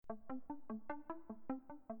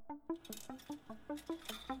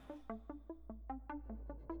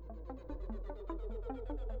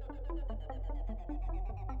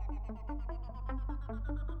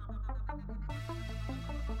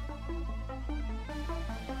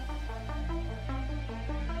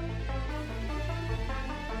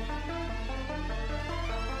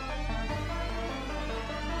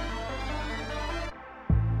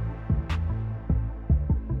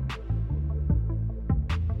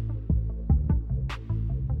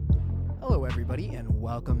Hello, everybody, and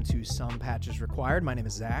welcome to Some Patches Required. My name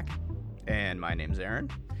is Zach. And my name's Aaron.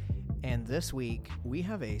 And this week, we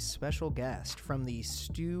have a special guest from the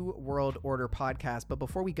Stew World Order podcast. But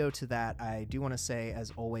before we go to that, I do want to say,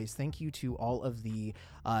 as always, thank you to all of the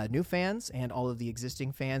new fans and all of the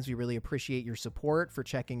existing fans. We really appreciate your support for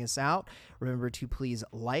checking us out. Remember to please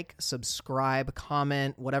like, subscribe,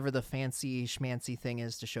 comment, whatever the fancy schmancy thing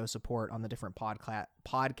is to show support on the different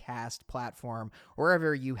podcast platform,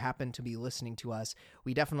 wherever you happen to be listening to us.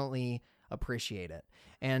 We definitely appreciate it.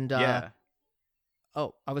 And yeah.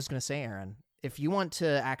 Oh, I was going to say, Aaron, if you want to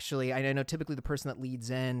actually, I know typically the person that leads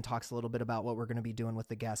in talks a little bit about what we're going to be doing with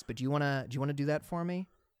the guests, but do you want to do that for me?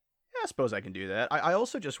 Yeah, I suppose I can do that. I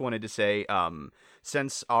also just wanted to say,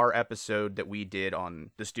 since our episode that we did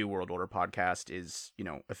on the Stew World Order podcast is,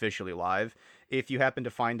 officially live, if you happen to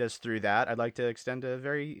find us through that, I'd like to extend a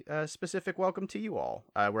very specific welcome to you all.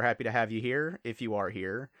 We're happy to have you here if you are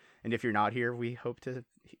here. And if you're not here, we hope to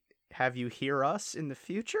have you hear us in the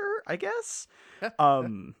future, I guess.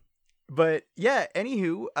 But yeah,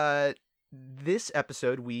 anywho, this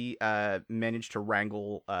episode we managed to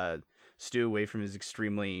wrangle Stu away from his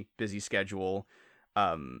extremely busy schedule,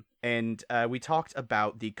 and we talked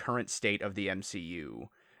about the current state of the MCU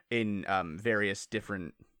in various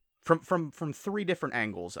different from three different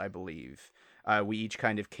angles, I believe. We each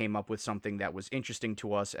kind of came up with something that was interesting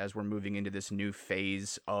to us as we're moving into this new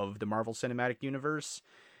phase of the Marvel Cinematic Universe,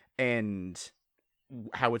 and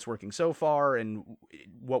how it's working so far, and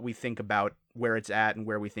what we think about where it's at and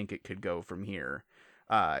where we think it could go from here.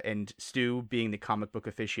 And Stu, being the comic book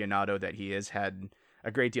aficionado that he is, had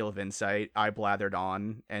a great deal of insight. I blathered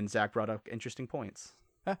on, and Zach brought up interesting points.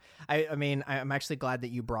 I mean, I'm actually glad that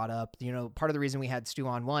you brought up, part of the reason we had Stu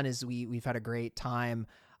on one is we've had a great time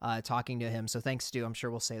talking to him. So thanks, Stu. I'm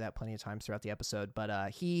sure we'll say that plenty of times throughout the episode,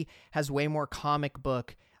 but he has way more comic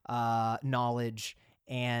book knowledge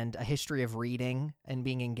and a history of reading and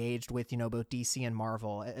being engaged with, both DC and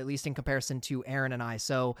Marvel, at least in comparison to Aaron and I.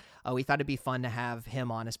 So we thought it'd be fun to have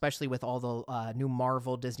him on, especially with all the new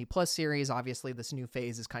Marvel Disney Plus series. Obviously, this new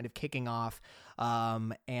phase is kind of kicking off.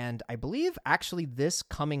 And I believe actually this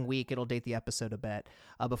coming week, it'll date the episode a bit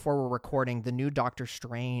before we're recording, the new Doctor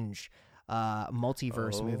Strange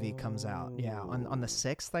multiverse movie comes out. Yeah, on the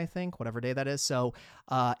 6th, I think, whatever day that is. So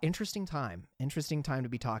interesting time to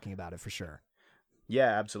be talking about it for sure.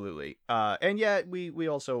 Yeah, absolutely. And yeah, we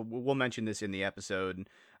also, we'll mention this in the episode.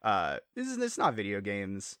 It's not video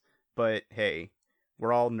games, but hey,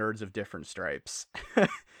 we're all nerds of different stripes.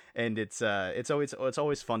 And it's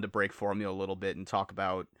always fun to break formula a little bit and talk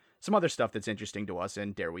about some other stuff that's interesting to us,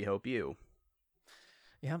 and dare we hope you.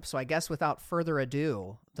 Yeah, so I guess without further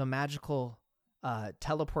ado, the magical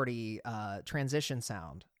teleporty transition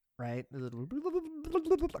sound, right?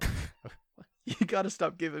 You gotta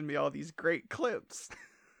stop giving me all these great clips.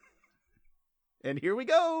 And here we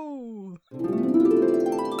go!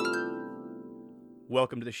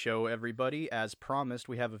 Welcome to the show, everybody. As promised,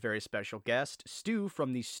 we have a very special guest, Stu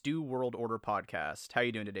from the Stew World Order podcast. How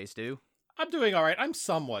you doing today, Stu? I'm doing all right. I'm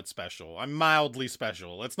somewhat special. I'm mildly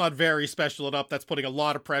special. It's not very special enough. That's putting a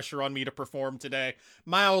lot of pressure on me to perform today.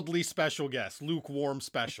 Mildly special guest. Lukewarm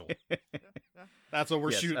special. That's what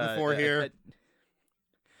we're shooting for here.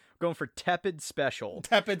 Going for tepid special.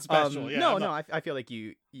 Tepid special, yeah. No, I feel like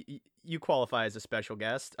you qualify as a special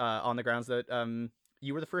guest on the grounds that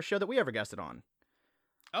you were the first show that we ever guested on.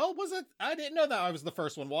 Oh, was it? I didn't know that I was the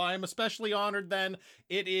first one. Well, I'm especially honored then.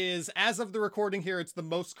 It is, as of the recording here, it's the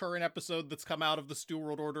most current episode that's come out of the Stew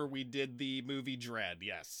World Order. We did the movie Dread,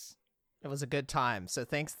 yes. It was a good time. So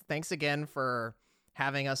thanks again for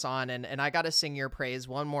having us on. And I got to sing your praise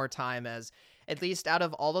one more time, as at least out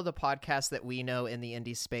of all of the podcasts that we know in the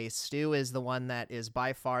indie space, Stu is the one that is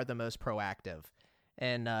by far the most proactive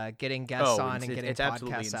in getting guests on and getting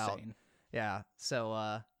podcasts out. Yeah.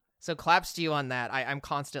 So claps to you on that. I'm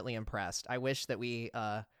constantly impressed. I wish that we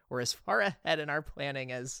were as far ahead in our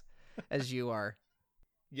planning as you are.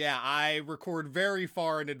 Yeah, I record very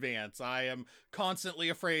far in advance. I am constantly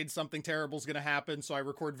afraid something terrible is going to happen, so I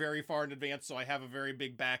record very far in advance, so I have a very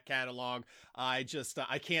big back catalog. I just,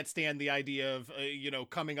 I can't stand the idea of,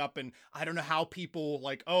 coming up and I don't know how people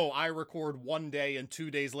like, oh, I record one day and 2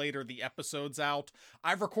 days later the episode's out.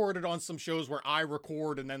 I've recorded on some shows where I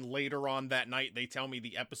record and then later on that night they tell me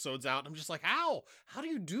the episode's out. I'm just like, how? How do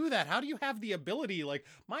you do that? How do you have the ability? Like,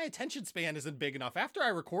 my attention span isn't big enough. After I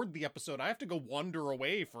record the episode, I have to go wander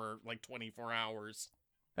away for like 24 hours.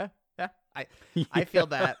 I feel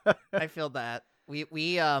that. I feel that. We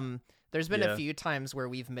there's been a few times where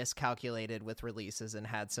we've miscalculated with releases and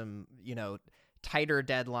had some, tighter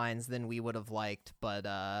deadlines than we would have liked, but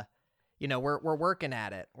we're working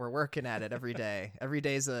at it. We're working at it every day. Every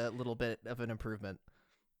day's a little bit of an improvement.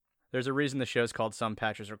 There's a reason the show's called Some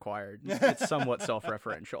Patches Required. It's somewhat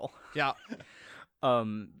self-referential. Yeah.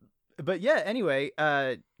 But yeah, anyway,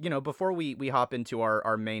 before we hop into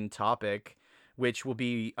our main topic, which will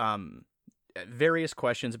be various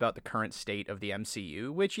questions about the current state of the MCU,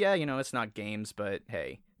 which, it's not games, but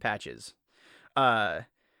hey, patches.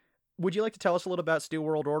 Would you like to tell us a little about Stu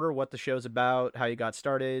World Order, what the show's about, how you got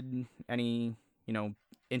started, any,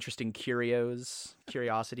 interesting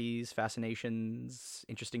curiosities, fascinations,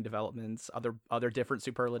 interesting developments, other different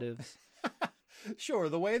superlatives? Sure.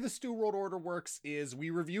 The way the Stu World Order works is we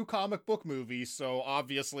review comic book movies, so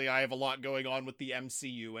obviously I have a lot going on with the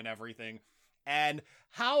MCU and everything. And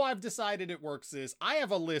how I've decided it works is I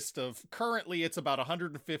have a list of, currently it's about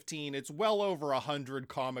 115, it's well over 100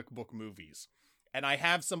 comic book movies. And I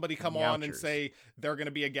have somebody come on and say they're going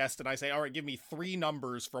to be a guest, and I say, all right, give me 3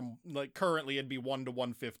 numbers from, like, currently it'd be 1 to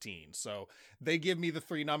 115. So they give me the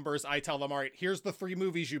 3 numbers. I tell them, all right, here's the 3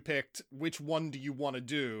 movies you picked. Which one do you want to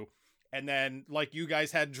do? And then, like, you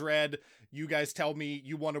guys had Dredd. You guys tell me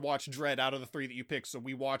you want to watch Dredd out of the 3 that you picked. So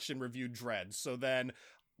we watched and reviewed Dredd. So then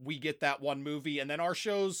we get that one movie. And then our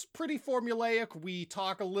show's pretty formulaic. We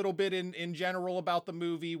talk a little bit in general about the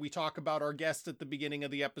movie. We talk about our guest at the beginning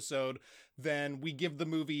of the episode. Then we give the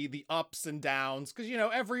movie the ups and downs. Because,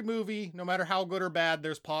 every movie, no matter how good or bad,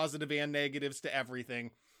 there's positive and negatives to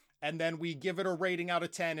everything. And then we give it a rating out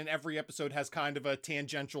of 10, and every episode has kind of a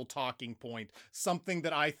tangential talking point, something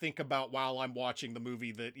that I think about while I'm watching the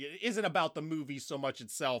movie that isn't about the movie so much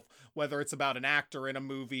itself, whether it's about an actor in a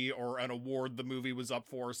movie or an award the movie was up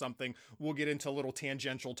for or something. We'll get into a little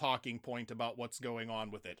tangential talking point about what's going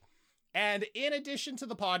on with it. And in addition to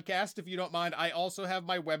the podcast, if you don't mind, I also have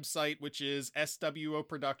my website, which is SWO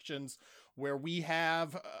Productions, where we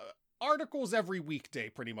have articles every weekday,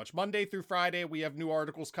 pretty much. Monday through Friday, we have new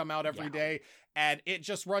articles come out every day, and it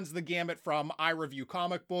just runs the gamut from I review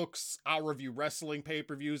comic books, I'll review wrestling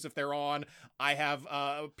pay-per-views if they're on. I have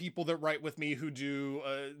people that write with me who do,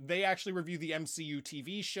 they actually review the MCU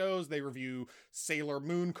TV shows, they review Sailor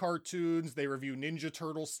Moon cartoons, they review Ninja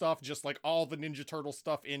Turtle stuff, just like all the Ninja Turtle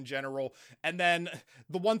stuff in general. And then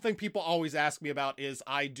the one thing people always ask me about is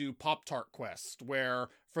I do Pop-Tart Quest, where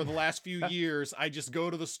for the last few years, I just go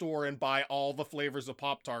to the store and buy all the flavors of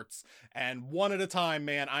Pop-Tarts. And one at a time,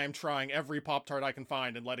 man, I am trying every Pop-Tart I can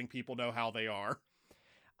find and letting people know how they are.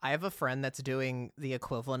 I have a friend that's doing the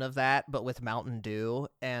equivalent of that, but with Mountain Dew,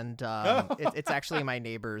 and it's actually my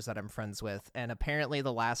neighbors that I'm friends with. And apparently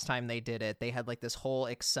the last time they did it, they had like this whole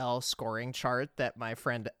Excel scoring chart that my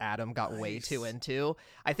friend Adam got way too into.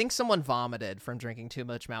 I think someone vomited from drinking too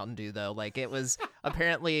much Mountain Dew, though. Like, it was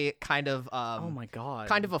apparently kind of oh my god,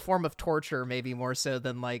 kind of a form of torture, maybe more so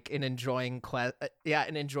than like an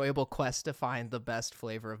enjoyable quest to find the best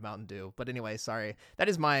flavor of Mountain Dew. But anyway, sorry, that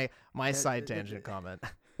is my side tangent comment.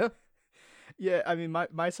 Yeah, I mean,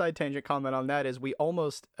 my side tangent comment on that is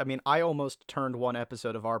I almost turned one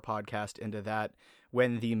episode of our podcast into that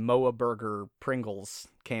when the Moa Burger Pringles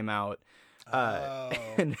came out.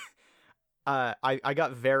 And I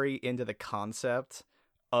got very into the concept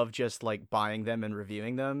of just like buying them and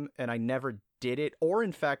reviewing them, and I never did it or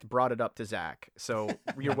in fact brought it up to Zach. So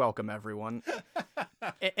you're welcome, everyone.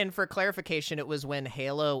 And for clarification, it was when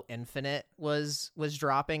Halo Infinite was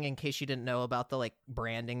dropping, in case you didn't know about the like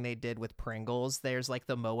branding they did with Pringles. There's like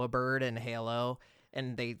the Moa Bird and Halo,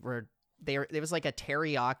 and there was like a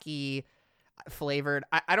teriyaki flavored.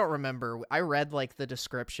 I don't remember. I read like the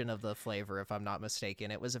description of the flavor, if I'm not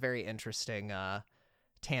mistaken. It was a very interesting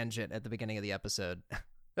tangent at the beginning of the episode.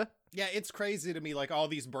 Yeah, it's crazy to me, like all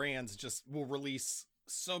these brands just will release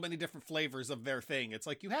so many different flavors of their thing. It's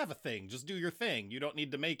like, you have a thing, just do your thing. You don't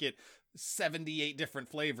need to make it 78 different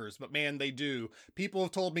flavors, but man, they do. People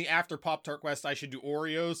have told me after Pop-Tart Quest I should do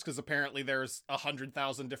Oreos, because apparently there's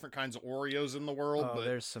 100,000 different kinds of Oreos in the world. But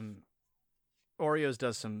there's some Oreos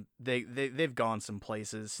does some they've gone some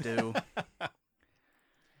places, Stu.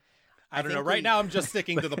 I don't know. Right now, I'm just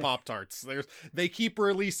sticking to the Pop-Tarts. They keep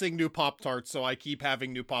releasing new Pop-Tarts, so I keep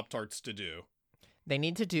having new Pop-Tarts to do. They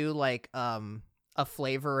need to do like a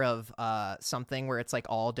flavor of something where it's like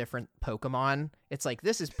all different Pokemon. It's like,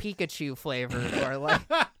 this is Pikachu flavored, or like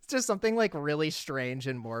it's just something like really strange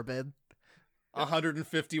and morbid.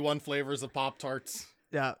 151 flavors of Pop-Tarts.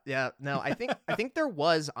 Yeah. No, I think there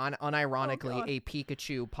was unironically a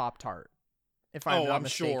Pikachu Pop-Tart. If I'm not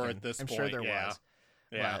mistaken. Sure at this point. I'm sure there was.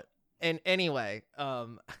 Yeah. But, and anyway,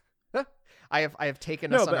 I have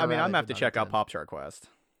taken No, us but on I mean, I'm a gonna have to check out tangent. Pop-Tart Quest.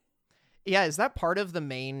 Yeah, is that part of the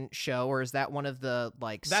main show, or is that one of the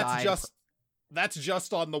like side? That's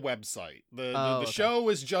just on the website. The okay. show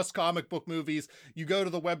is just comic book movies. You go to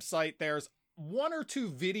the website. There's 1 or 2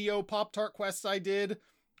 video Pop-Tart quests I did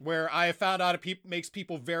where I found out it makes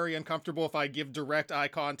people very uncomfortable if I give direct eye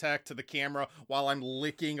contact to the camera while I'm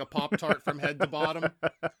licking a Pop-Tart from head to bottom.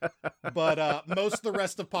 But most of the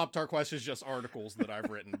rest of Pop-Tart Quest is just articles that I've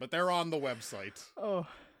written, but they're on the website. Oh,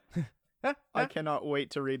 I cannot wait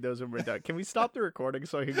to read those when we're done. Can we stop the recording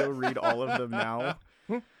so I can go read all of them now?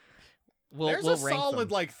 There's we'll a rank solid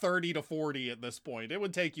them. like 30 to 40 at this point. It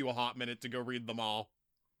would take you a hot minute to go read them all.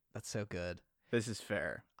 That's so good. This is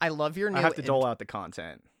fair. I love your new. I have to dole out the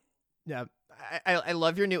content. Yeah, I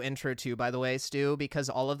love your new intro too, by the way, Stu, because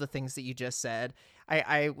all of the things that you just said,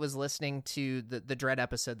 I was listening to the Dread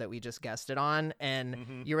episode that we just guested on,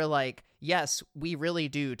 and you were like, yes, we really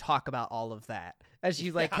do talk about all of that. As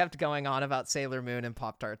you like kept going on about Sailor Moon and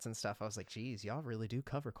Pop-Tarts and stuff, I was like, geez, y'all really do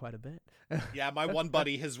cover quite a bit. Yeah, my one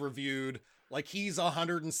buddy has reviewed, like, he's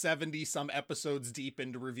 170 some episodes deep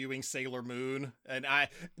into reviewing Sailor Moon, and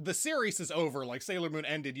the series is over. Like, Sailor Moon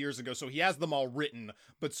ended years ago, so he has them all written,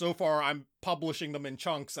 but so far I'm publishing them in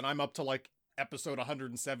chunks, and I'm up to like episode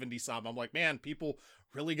 170 some. I'm like, man, people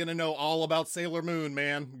really gonna know all about Sailor Moon,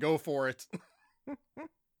 man. Go for it.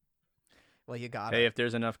 Well, you got Hey, it. if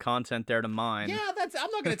there's enough content there to mine. Yeah,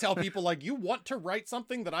 I'm not going to tell people, like, you want to write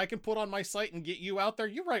something that I can put on my site and get you out there,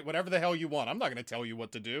 you write whatever the hell you want. I'm not going to tell you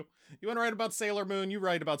what to do. You want to write about Sailor Moon, you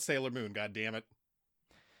write about Sailor Moon, goddammit.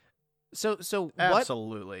 So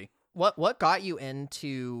Absolutely. what got you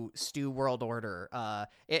into Stu World Order?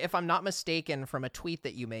 If I'm not mistaken, from a tweet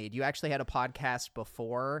that you made, you actually had a podcast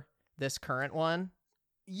before this current one.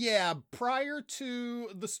 Yeah, prior to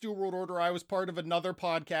the Stu World Order, I was part of another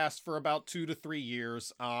podcast for about 2 to 3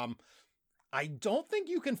 years. I don't think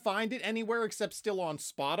you can find it anywhere except still on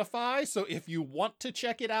Spotify. So if you want to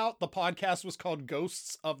check it out, the podcast was called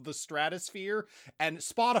Ghosts of the Stratosphere, and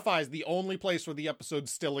Spotify is the only place where the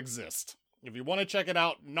episodes still exist. If you want to check it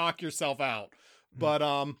out, knock yourself out. But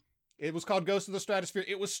it was called Ghosts of the Stratosphere.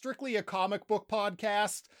 It was strictly a comic book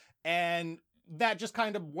podcast, and that just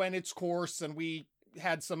kind of went its course, and we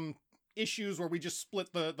had some issues where we just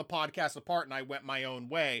split the podcast apart, and I went my own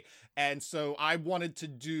way. And so I wanted to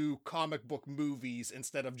do comic book movies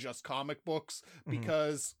instead of just comic books,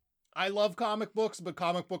 because I love comic books, but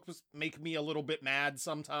comic books make me a little bit mad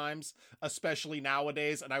sometimes, especially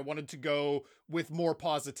nowadays, and I wanted to go with more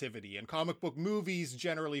positivity, and comic book movies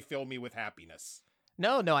generally fill me with happiness.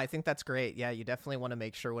 No, I think that's great. Yeah, you definitely want to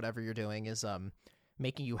make sure whatever you're doing is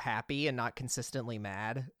making you happy and not consistently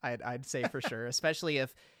mad. I'd say for sure, especially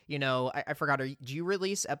if, you know, I forgot, do you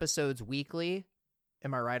release episodes weekly?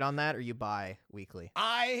 Am I right on that, or you bi-weekly?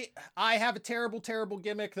 I have a terrible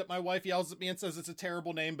gimmick that my wife yells at me and says it's a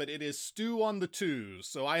terrible name, but it is Stew on the Twos.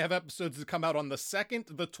 So I have episodes that come out on the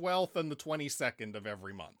 2nd, the 12th, and the 22nd of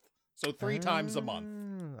every month. So 3 times a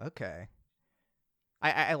month. Okay.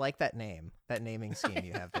 I like that name, that naming scheme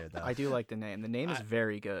you have there, though. I do like the name. The name is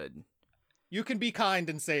very good. You can be kind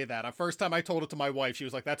and say that. The first time I told it to my wife, she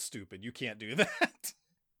was like, "That's stupid. You can't do that."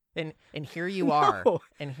 And here you are. No.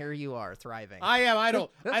 And here you are thriving. I am. I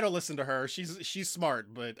don't listen to her. She's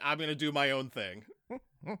smart, but I'm gonna do my own thing.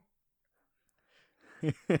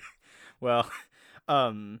 Well,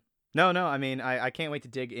 no. I mean, I can't wait to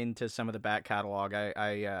dig into some of the back catalog.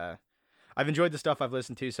 I've enjoyed the stuff I've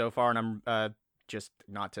listened to so far, and I'm just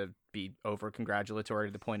not to be over congratulatory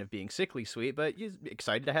to the point of being sickly sweet, but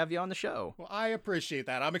excited to have you on the show. Well, I appreciate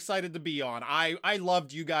that. I'm excited to be on. I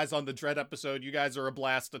loved you guys on the Dread episode. You guys are a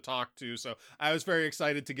blast to talk to, so I was very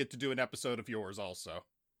excited to get to do an episode of yours also.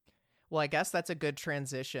 Well, I guess that's a good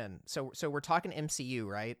transition. So we're talking MCU,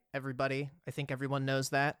 right? Everybody? I think everyone knows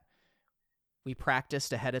that. We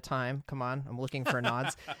practiced ahead of time. Come on, I'm looking for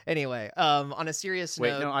nods. Anyway, on a serious note.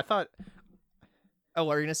 Wait, no, I thought... Oh,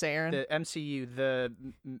 what were you going to say, Aaron? The MCU, the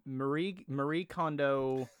Marie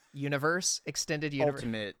Kondo... Universe? Extended Universe?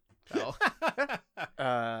 Ultimate.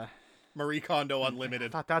 Oh. Marie Kondo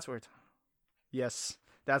Unlimited. I thought that's where it's... Yes.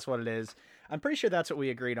 That's what it is. I'm pretty sure that's what we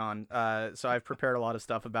agreed on. So I've prepared a lot of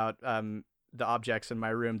stuff about the objects in my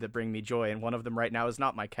room that bring me joy, and one of them right now is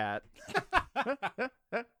not my cat.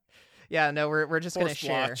 Yeah, no, we're just going to Post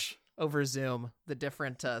share watch. over Zoom the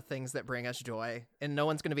different things that bring us joy, and no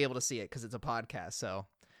one's going to be able to see it because it's a podcast. So,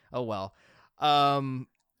 oh well.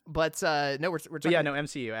 But no, we're But talking yeah, no,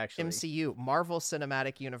 MCU actually. MCU, Marvel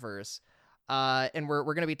Cinematic Universe, and we're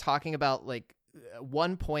going to be talking about like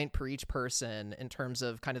 1 point per each person in terms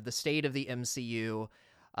of kind of the state of the MCU,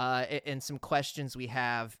 and some questions we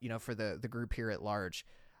have, you know, for the group here at large.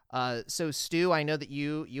 So Stu, I know that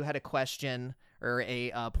you had a question or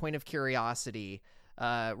a point of curiosity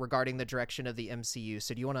regarding the direction of the MCU.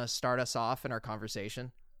 So do you want to start us off in our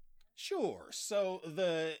conversation? Sure. So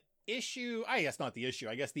the issue, I guess not the issue,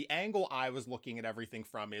 I guess the angle I was looking at everything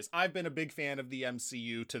from is I've been a big fan of the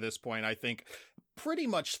MCU to this point. I think pretty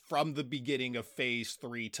much from the beginning of phase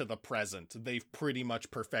 3 to the present, they've pretty much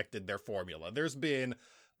perfected their formula. There's been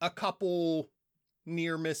a couple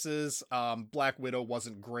near misses. Black Widow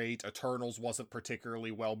wasn't great. Eternals wasn't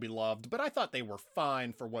particularly well beloved, but I thought they were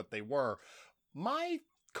fine for what they were. My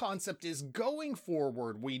concept is going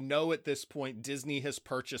forward, we know at this point Disney has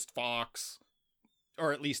purchased Fox,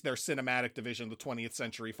 or at least their cinematic division, the 20th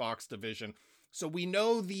Century Fox division. So we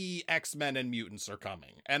know the X-Men and mutants are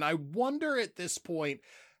coming. And I wonder at this point,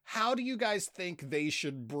 how do you guys think they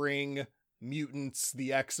should bring mutants,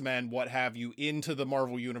 the X-Men, what have you, into the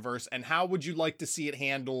Marvel Universe? And how would you like to see it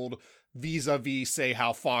handled vis-a-vis, say,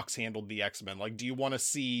 how Fox handled the X-Men? Like, do you want to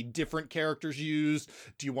see different characters used?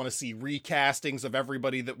 Do you want to see recastings of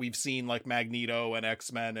everybody that we've seen, like Magneto and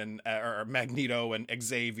X-Men and or Magneto and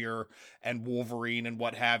Xavier and Wolverine and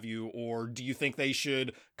what have you? Or do you think they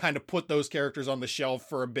should kind of put those characters on the shelf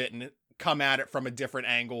for a bit and come at it from a different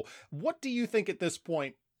angle? What do you think at this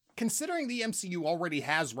point, considering the MCU already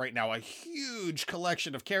has right now a huge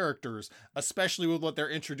collection of characters, especially with what they're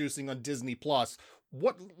introducing on Disney Plus,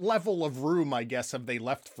 what level of room, I guess, have they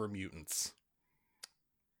left for mutants?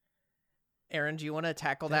 Aaron, do you want to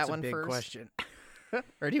tackle That's that one a big first? question.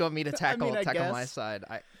 Or do you want me to tackle I tackle my guess. side?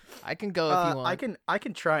 I can go if you want. I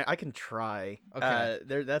can try. Okay.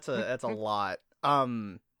 That's a lot.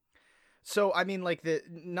 So I mean, like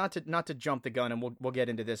not to jump the gun, and we'll get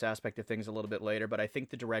into this aspect of things a little bit later, but I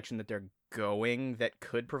think the direction that they're going that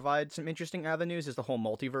could provide some interesting avenues is the whole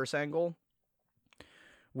multiverse angle.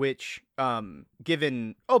 Which,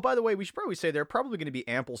 given, oh, by the way, we should probably say there are probably going to be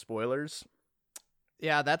ample spoilers.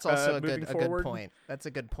 Yeah, that's also a moving good forward. point. That's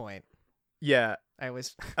a good point. Yeah. I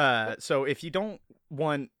always So if you don't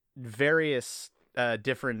want various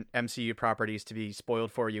different MCU properties to be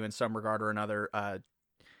spoiled for you in some regard or another,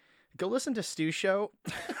 go listen to Stu's show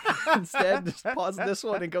instead. Just pause this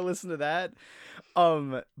one and go listen to that.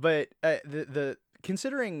 But the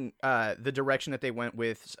considering the direction that they went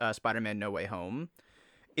with Spider-Man No Way Home,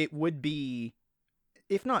 it would be,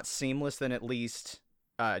 if not seamless, then at least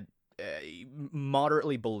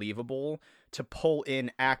moderately believable to pull in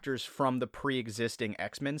actors from the pre-existing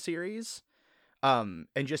X-Men series, and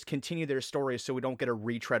just continue their stories so we don't get a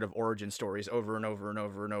retread of origin stories over and over and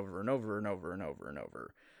over and over and over and over and over and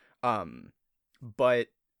over. But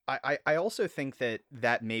I also think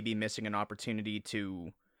that may be missing an opportunity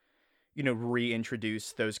to, you know,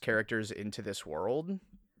 reintroduce those characters into this world.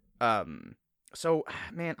 So,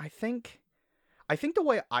 man, I think the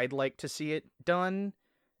way I'd like to see it done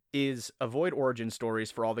is avoid origin stories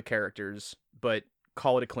for all the characters, but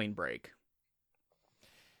call it a clean break.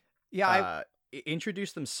 Yeah,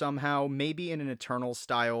 introduce them somehow, maybe in an Eternal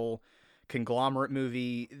style conglomerate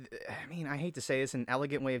movie. I mean, I hate to say this, an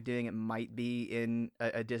elegant way of doing it might be in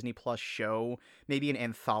a Disney Plus show, maybe an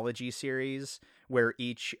anthology series where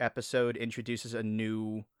each episode introduces a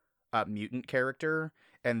new mutant character,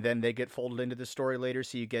 and then they get folded into the story later,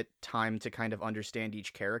 so you get time to kind of understand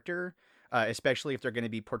each character, especially if they're going to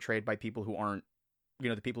be portrayed by people who aren't, you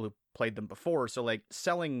know, the people who played them before. So, like,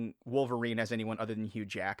 selling Wolverine as anyone other than Hugh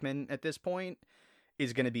Jackman at this point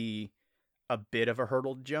is going to be a bit of a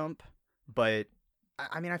hurdle to jump. But,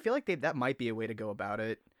 I mean, I feel like that might be a way to go about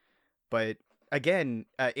it. But, again,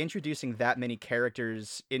 introducing that many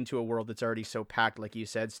characters into a world that's already so packed, like you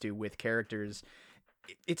said, Stu, with characters,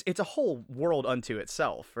 it's a whole world unto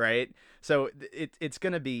itself, right? So it's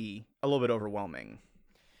going to be a little bit overwhelming.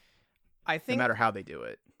 I think no matter how they do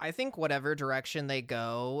it. I think whatever direction they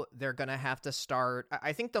go, they're going to have to start.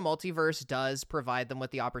 I think the multiverse does provide them with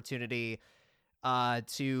the opportunity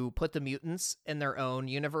to put the mutants in their own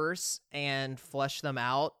universe and flesh them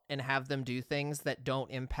out and have them do things that don't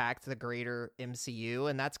impact the greater MCU.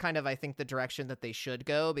 And that's kind of, I think, the direction that they should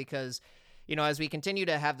go, because, you know, as we continue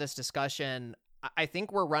to have this discussion, I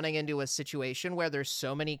think we're running into a situation where there's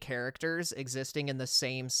so many characters existing in the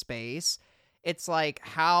same space. It's like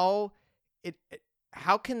how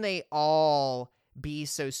can they all be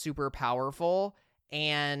so super powerful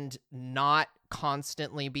and not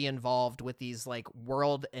constantly be involved with these like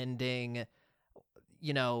world-ending,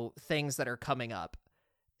 things that are coming up?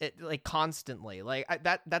 Like constantly, like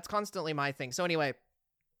that's constantly my thing. So anyway,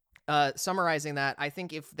 summarizing that, I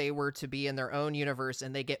think if they were to be in their own universe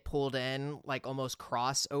and they get pulled in like almost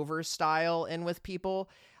crossover style in with people,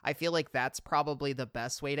 I feel like that's probably the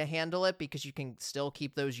best way to handle it, because you can still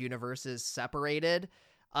keep those universes separated.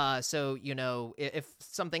 So, if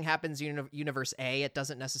something happens in universe A, it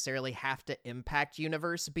doesn't necessarily have to impact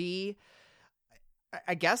universe B.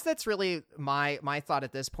 I guess that's really my thought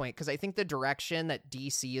at this point, because I think the direction that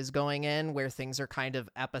DC is going in, where things are kind of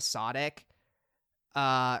episodic,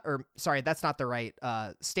 or sorry, that's not the right,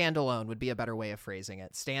 standalone would be a better way of phrasing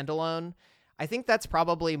it. Standalone, I think that's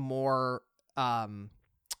probably more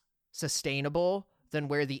sustainable than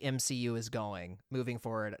where the MCU is going moving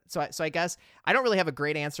forward. So I guess I don't really have a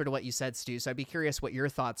great answer to what you said, Stu, so I'd be curious what your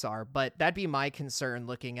thoughts are, but that'd be my concern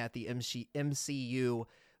looking at the MCU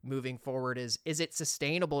moving forward is it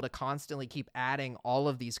sustainable to constantly keep adding all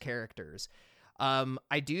of these characters?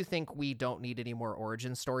 I do think we don't need any more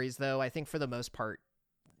origin stories, though. I think for the most part,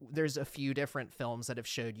 there's a few different films that have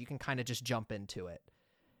showed you can kind of just jump into it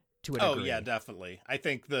to a degree. Oh, yeah, definitely. I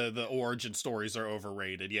think the origin stories are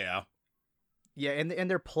overrated, yeah. Yeah, and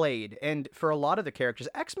they're played. And for a lot of the characters,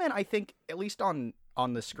 X-Men, I think, at least on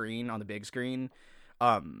the screen, on the big screen,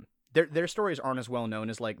 their stories aren't as well known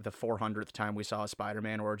as like the 400th time we saw a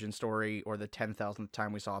Spider-Man origin story or the 10,000th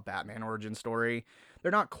time we saw a Batman origin story. They're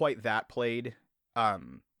not quite that played.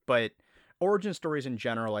 But origin stories in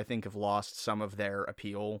general, I think, have lost some of their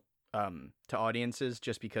appeal to audiences,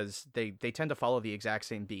 just because they tend to follow the exact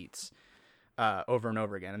same beats over and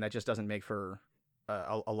over again, and that just doesn't make for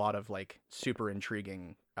a lot of like super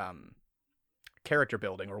intriguing character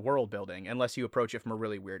building or world building unless you approach it from a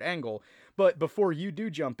really weird angle. But before you do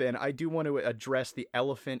jump in, I do want to address the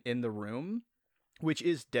elephant in the room, which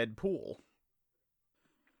is Deadpool.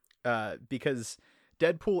 Because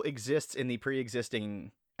Deadpool exists in the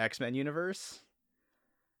pre-existing X-Men universe.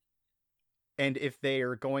 And if they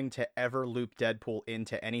are going to ever loop Deadpool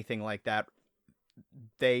into anything like that,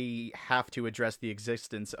 they have to address the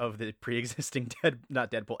existence of the pre-existing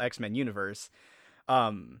X-Men universe.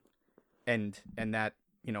 And that,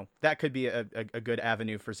 that could be a good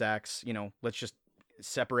avenue for Zach's, let's just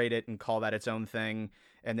separate it and call that its own thing.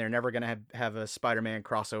 And they're never going to have a Spider-Man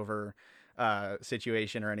crossover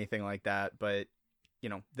situation or anything like that. But,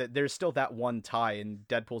 there's still that one tie, and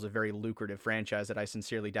Deadpool's a very lucrative franchise that I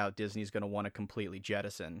sincerely doubt Disney's going to want to completely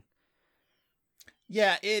jettison.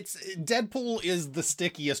 Yeah, Deadpool is the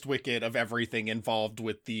stickiest wicket of everything involved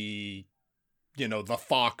with the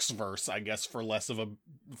Foxverse, I guess, for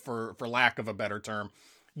lack of a better term.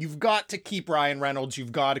 You've got to keep Ryan Reynolds.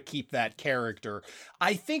 You've got to keep that character.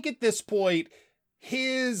 I think at this point,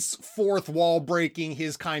 his fourth wall breaking,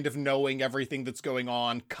 his kind of knowing everything that's going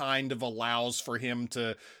on kind of allows for him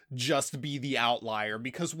to just be the outlier.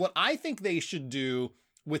 Because what I think they should do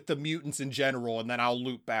with the mutants in general, and then I'll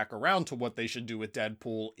loop back around to what they should do with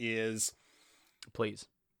Deadpool, is please,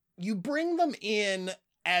 you bring them in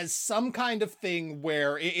as some kind of thing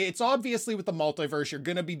where it's obviously with the multiverse, you're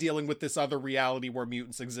going to be dealing with this other reality where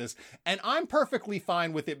mutants exist. And I'm perfectly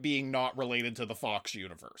fine with it being not related to the Fox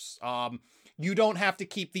universe. You don't have to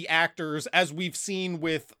keep the actors, as we've seen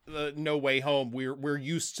with No Way Home. We're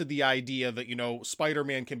used to the idea that,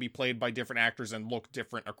 Spider-Man can be played by different actors and look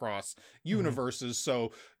different across universes.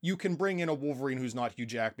 So you can bring in a Wolverine who's not Hugh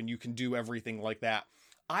Jackman. You can do everything like that.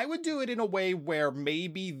 I would do it in a way where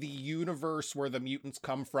maybe the universe where the mutants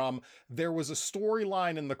come from, there was a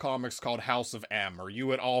storyline in the comics called House of M. Are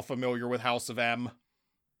you at all familiar with House of M?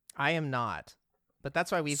 I am not. But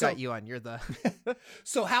that's why we've got you on. You're the...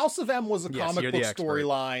 So House of M was a comic book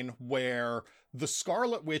storyline where the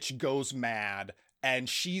Scarlet Witch goes mad and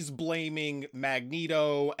she's blaming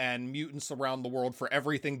Magneto and mutants around the world for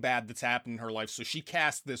everything bad that's happened in her life. So she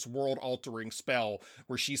casts this world-altering spell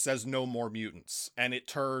where she says no more mutants. And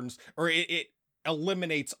it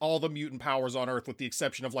eliminates all the mutant powers on Earth with the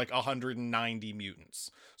exception of like 190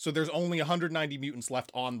 mutants. So there's only 190 mutants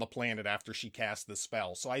left on the planet after she casts this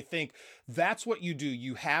spell. So I think that's what you do.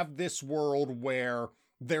 You have this world where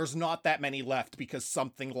there's not that many left because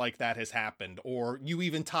something like that has happened. Or you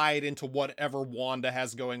even tie it into whatever Wanda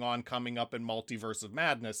has going on coming up in Multiverse of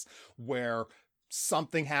Madness, where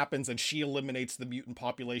something happens and she eliminates the mutant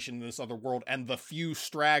population in this other world, and the few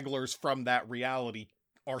stragglers from that reality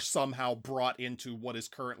are somehow brought into what is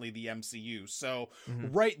currently the MCU. So Mhm.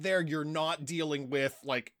 right there, you're not dealing with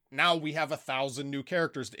like, now we have 1,000 new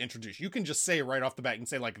characters to introduce. You can just say right off the bat, you can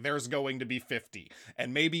say like, there's going to be 50,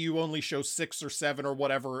 and maybe you only show 6 or 7 or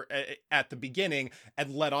whatever at the beginning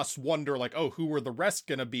and let us wonder like, oh, who are the rest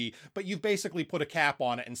gonna be? But you've basically put a cap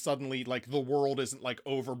on it, and suddenly like the world isn't like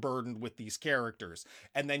overburdened with these characters.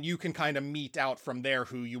 And then you can kind of mete out from there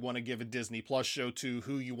who you want to give a Disney Plus show to,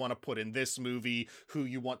 who you want to put in this movie, who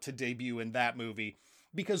you want to debut in that movie.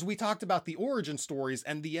 Because we talked about the origin stories,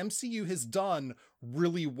 and the MCU has done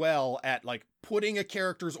really well at like putting a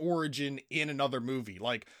character's origin in another movie.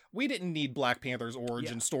 Like, we didn't need Black Panther's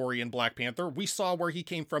origin story in Black Panther. We saw where he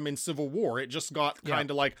came from in Civil War. It just got kind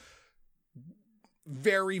of like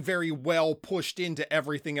very, very well pushed into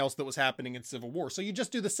everything else that was happening in Civil War. So you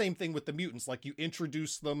just do the same thing with the mutants. Like, you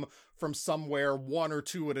introduce them from somewhere, 1 or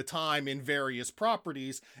 2 at a time in various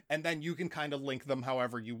properties, and then you can kind of link them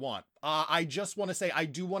however you want. I just want to say, I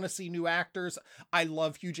do want to see new actors. I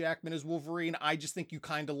love Hugh Jackman as Wolverine. I just think you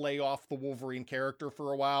kind of lay off the Wolverine character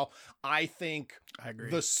for a while. I think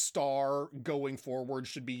the star going forward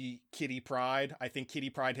should be Kitty Pryde. I think Kitty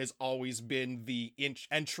Pryde has always been the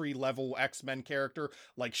entry-level X-Men character.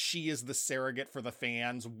 Like, she is the surrogate for the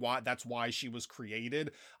fans. That's why she was created.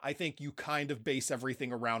 I think you kind of base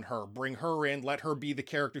everything around her. Bring her in, let her be the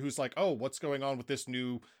character who's like, oh, what's going on with this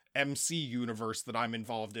new MC universe that I'm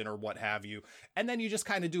involved in, or what have you. And then you just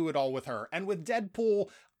kind of do it all with her. And with Deadpool,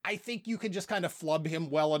 I think you can just kind of flub him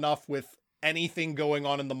well enough with anything going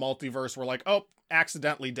on in the multiverse where like, oh,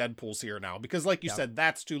 accidentally Deadpool's here now. Because like you said,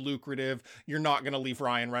 that's too lucrative. You're not going to leave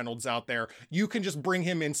Ryan Reynolds out there. You can just bring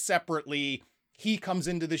him in separately. He comes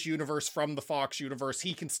into this universe from the Fox universe.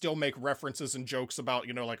 He can still make references and jokes about,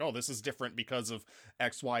 you know, like, oh, this is different because of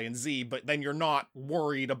X, Y, and Z. But then you're not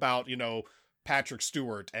worried about, you know, Patrick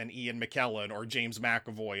Stewart and Ian McKellen or James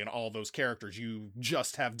McAvoy and all those characters. You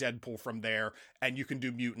just have Deadpool from there, and you can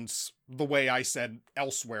do mutants the way I said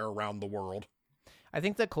elsewhere around the world. I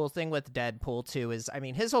think the cool thing with Deadpool too is, I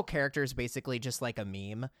mean, his whole character is basically just like a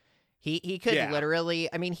meme. He could literally,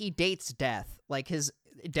 I mean, he dates death. Like, his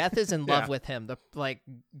death is in love with him, the like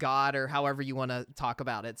God, or however you want to talk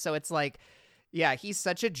about it. So it's like, yeah, he's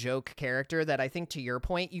such a joke character that I think, to your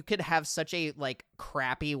point, you could have such a like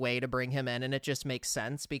crappy way to bring him in, and it just makes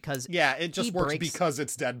sense because it just works because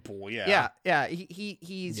it's Deadpool.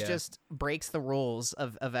 He's just breaks the rules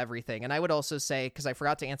of everything. And I would also say, because I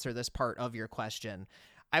forgot to answer this part of your question,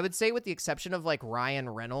 I would say with the exception of like Ryan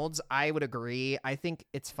Reynolds, I would agree. I think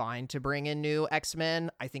it's fine to bring in new X-Men.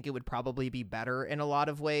 I think it would probably be better in a lot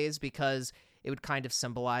of ways because it would kind of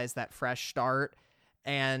symbolize that fresh start.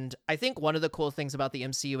 And I think one of the cool things about the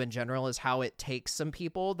MCU in general is how it takes some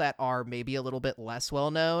people that are maybe a little bit less well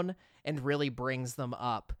known and really brings them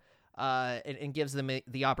up and gives them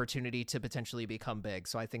the opportunity to potentially become big.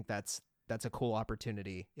 So I think that's a cool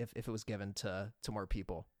opportunity if it was given to more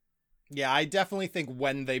people. Yeah, I definitely think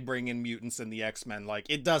when they bring in mutants in the X-Men, like,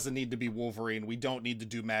 it doesn't need to be Wolverine. We don't need to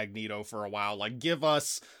do Magneto for a while. Like, give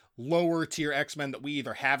us lower tier X-Men that we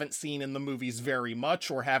either haven't seen in the movies very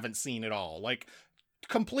much or haven't seen at all. Like,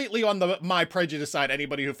 completely on the my prejudice side,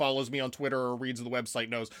 anybody who follows me on Twitter or reads the website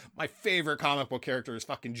knows my favorite comic book character is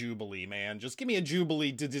fucking Jubilee, man. Just give me a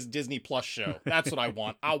Jubilee Disney Plus show. That's what I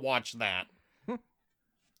want. I'll watch that.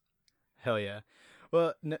 Hell yeah.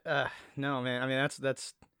 Well, no, man. I mean,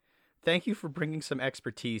 that's. Thank you for bringing some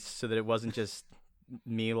expertise so that it wasn't just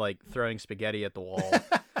me like throwing spaghetti at the wall.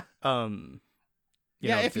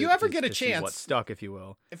 If you ever get a chance, what stuck, if you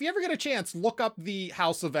will. If you ever get a chance, look up the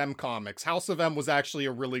House of M comics. House of M was actually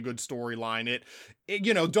a really good storyline. It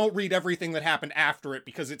don't read everything that happened after it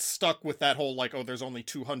because it's stuck with that whole like, oh, there's only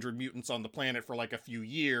 200 mutants on the planet for like a few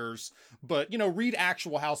years. But, read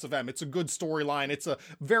actual House of M. It's a good storyline. It's a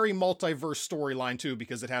very multiverse storyline too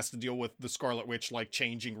because it has to deal with the Scarlet Witch like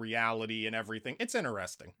changing reality and everything. It's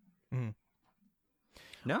interesting. Mm.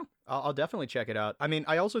 No, I'll definitely check it out. I mean,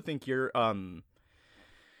 I also think your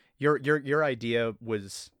idea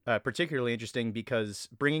was particularly interesting because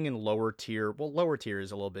bringing in lower tier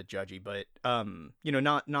is a little bit judgy, but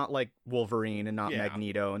not like Wolverine and not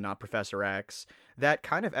Magneto and not Professor X. That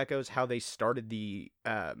kind of echoes how they started the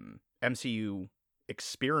MCU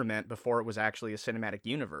experiment before it was actually a cinematic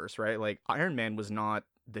universe, right? Like, Iron Man was not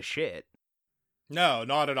the shit. No,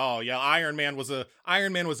 not at all. Yeah, Iron Man was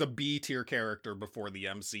a B tier character before the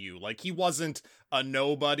MCU. Like, he wasn't a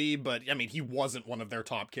nobody, but I mean, he wasn't one of their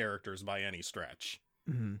top characters by any stretch.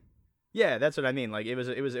 Mm-hmm. Yeah, that's what I mean. Like, it was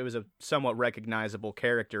a somewhat recognizable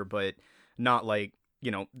character, but not like,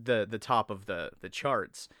 the top of the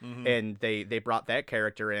charts. Mm-hmm. And they brought that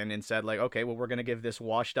character in and said like, okay, well, we're gonna give this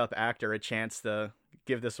washed up actor a chance to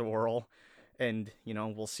give this a whirl, and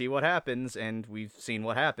we'll see what happens. And we've seen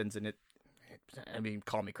what happens, and I mean,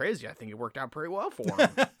 call me crazy, I think it worked out pretty well for him.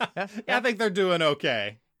 Yeah, I think they're doing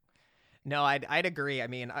okay. No, I'd agree. I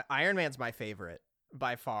mean, Iron Man's my favorite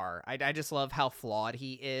by far. I just love how flawed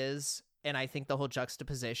he is, and I think the whole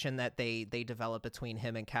juxtaposition that they develop between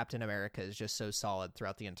him and Captain America is just so solid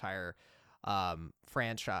throughout the entire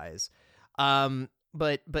franchise.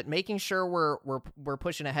 But making sure we're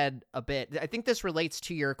pushing ahead a bit. I think this relates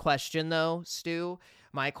to your question though, Stu.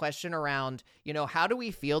 My question around, how do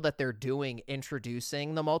we feel that they're doing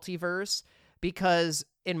introducing the multiverse? Because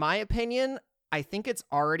in my opinion, I think it's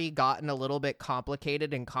already gotten a little bit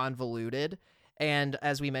complicated and convoluted. And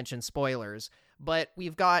as we mentioned, spoilers, but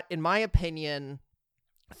we've got, in my opinion,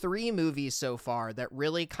 3 movies so far that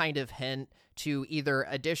really kind of hint to either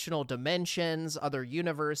additional dimensions, other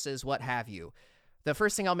universes, what have you. The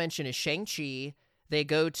first thing I'll mention is Shang-Chi. They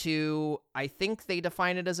go to, I think they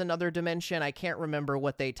define it as another dimension. I can't remember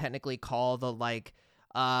what they technically call the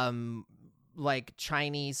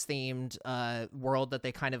Chinese themed world that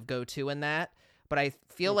they kind of go to in that. But I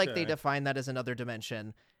feel like they define that as another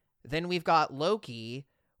dimension. Then we've got Loki,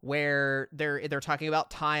 where they're talking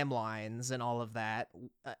about timelines and all of that.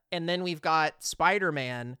 And then we've got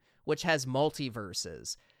Spider-Man, which has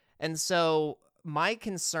multiverses. And so my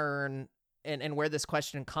concern and where this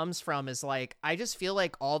question comes from is I just feel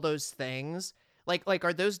like all those things,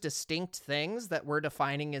 are those distinct things that we're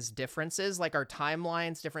defining as differences? Are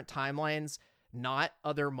timelines, different timelines, not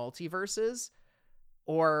other multiverses?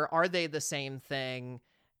 Or are they the same thing?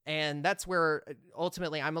 And that's where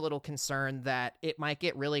ultimately I'm a little concerned that it might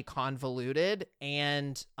get really convoluted,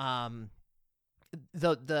 and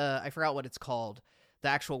the I forgot what it's called, the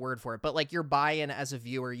actual word for it, but your buy-in as a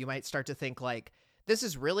viewer, you might start to think this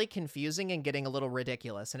is really confusing and getting a little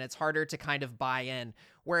ridiculous, and it's harder to kind of buy in.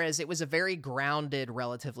 Whereas it was a very grounded,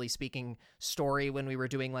 relatively speaking, story when we were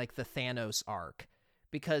doing the Thanos arc,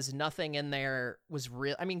 because nothing in there was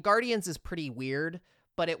real. I mean, Guardians is pretty weird,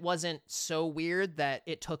 but it wasn't so weird that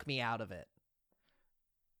it took me out of it.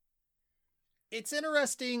 It's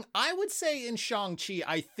interesting. I would say in Shang-Chi,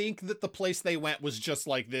 I think that the place they went was just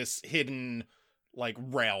this hidden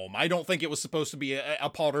realm. I don't think it was supposed to be a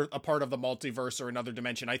part of the multiverse or another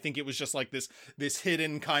dimension. I think it was just this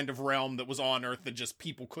hidden kind of realm that was on Earth that just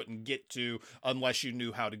people couldn't get to unless you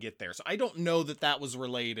knew how to get there. So I don't know that was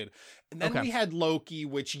related. And then we had Loki,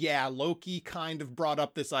 which Loki kind of brought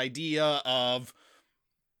up this idea of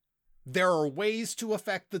there are ways to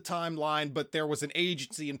affect the timeline, but there was an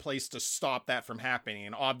agency in place to stop that from happening.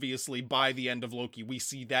 And obviously, by the end of Loki, we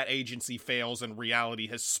see that agency fails and reality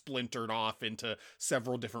has splintered off into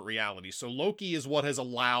several different realities. So Loki is what has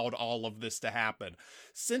allowed all of this to happen.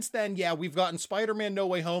 Since then, we've gotten Spider-Man No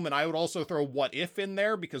Way Home, and I would also throw What If in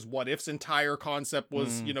there, because What If's entire concept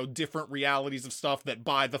was, different realities of stuff that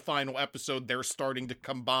by the final episode, they're starting to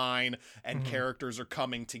combine and characters are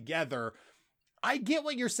coming together. I get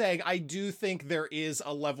what you're saying. I do think there is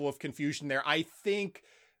a level of confusion there. I think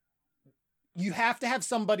you have to have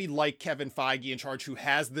somebody like Kevin Feige in charge who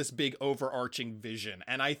has this big overarching vision.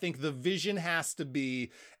 And I think the vision has to be,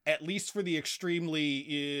 at least for the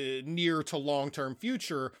extremely near to long-term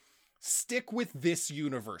future, stick with this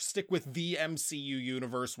universe. Stick with the MCU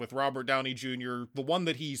universe with Robert Downey Jr., the one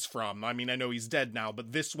that he's from. I mean, I know he's dead now,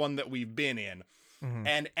 but this one that we've been in.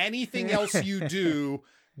 And anything else you do,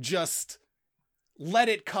 just let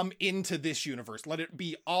it come into this universe. Let it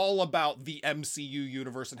be all about the MCU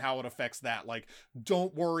universe and how it affects that.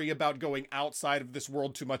 Don't worry about going outside of this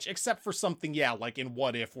world too much, except for something, like in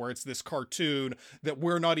What If, where it's this cartoon that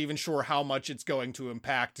we're not even sure how much it's going to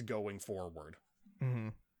impact going forward.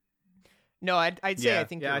 No, I'd say I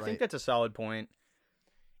think you're right. I think that's a solid point.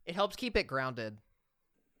 It helps keep it grounded.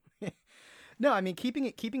 No, I mean, keeping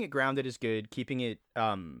it grounded is good. Keeping it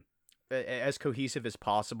as cohesive as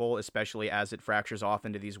possible, especially as it fractures off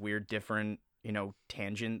into these weird different,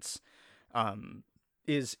 tangents,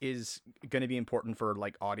 is going to be important for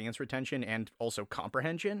audience retention and also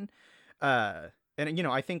comprehension. And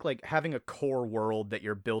I think having a core world that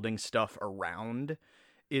you're building stuff around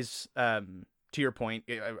is, to your point,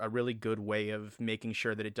 a really good way of making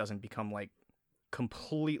sure that it doesn't become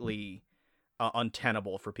completely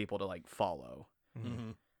untenable for people to follow.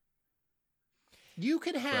 You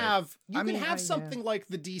could have something like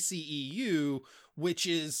the DCEU, which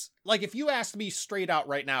is if you asked me straight out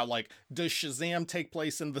right now, does Shazam take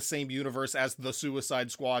place in the same universe as the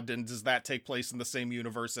Suicide Squad, and does that take place in the same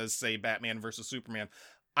universe as, say, Batman versus Superman?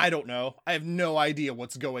 I don't know. I have no idea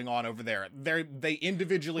what's going on over there. They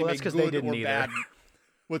individually make good or bad.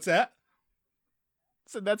 What's that?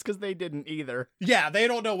 So that's because they didn't either. Yeah, they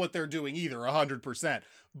don't know what they're doing either, 100%.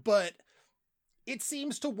 But it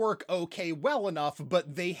seems to work okay well enough,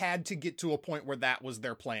 but they had to get to a point where that was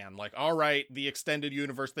their plan. Like, all right, the extended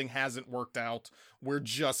universe thing hasn't worked out. We're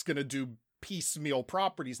just going to do piecemeal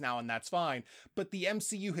properties now, and that's fine. But the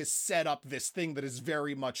MCU has set up this thing that is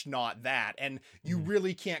very much not that, and you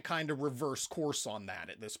really can't kind of reverse course on that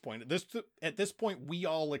at this point. At this point, we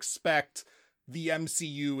all expect the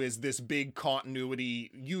MCU is this big continuity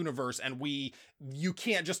universe, and you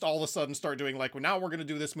can't just all of a sudden start doing like, well, now we're going to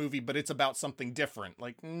do this movie, but it's about something different.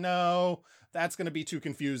 Like, no, that's going to be too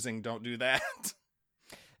confusing. Don't do that.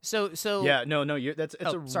 So yeah, no, it's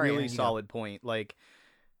a really Aaron, solid point. Like,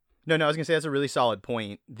 no, I was gonna say that's a really solid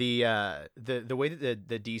point. The way that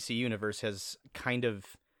the DC universe has kind of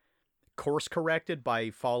course corrected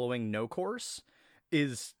by following no course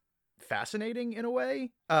is fascinating in a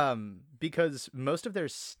way, because most of their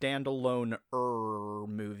standalone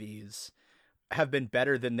movies have been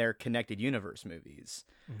better than their connected universe movies.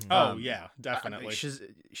 Oh yeah, definitely.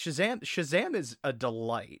 Shazam is a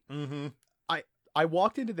delight. Mm-hmm. I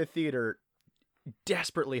walked into the theater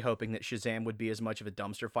desperately hoping that Shazam would be as much of a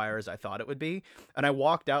dumpster fire as I thought it would be, and I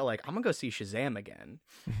walked out like, I'm gonna go see Shazam again.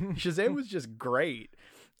 Shazam was just great.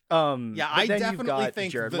 Yeah, I definitely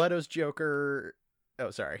think Jared Leto's Joker.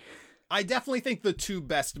 Oh, sorry. I definitely think the two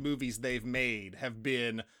best movies they've made have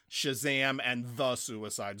been Shazam and The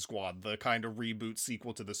Suicide Squad, the kind of reboot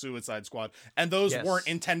sequel to The Suicide Squad. And those weren't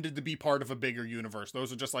intended to be part of a bigger universe.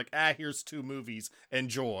 Those are just like, here's two movies.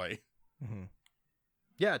 Enjoy. Mm-hmm.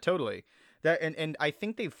 Yeah, totally. That and I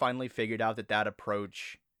think they've finally figured out that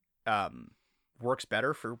approach works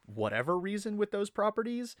better for whatever reason with those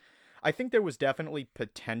properties. I think there was definitely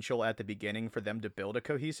potential at the beginning for them to build a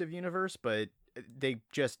cohesive universe, but they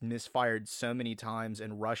just misfired so many times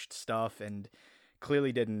and rushed stuff and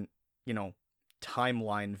clearly didn't,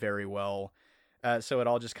 timeline very well. So it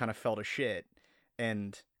all just kind of fell to shit.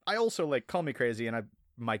 And I also, like, call me crazy, and I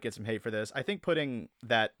might get some hate for this. I think putting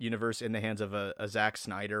that universe in the hands of a Zack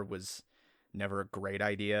Snyder was never a great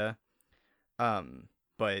idea.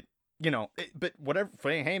 But whatever.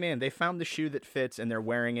 Hey man, they found the shoe that fits and they're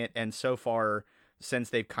wearing it. And so far, since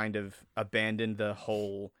they've kind of abandoned the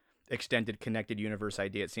whole extended connected universe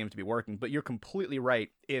idea, it seems to be working. But you're completely right.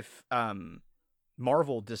 If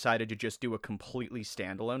Marvel decided to just do a completely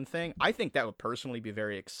standalone thing, I think that would personally be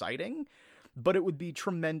very exciting, but it would be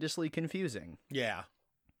tremendously confusing. Yeah.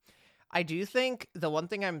 I do think the one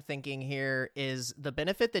thing I'm thinking here is the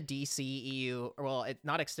benefit the DCEU, well,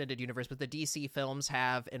 not extended universe, but the DC films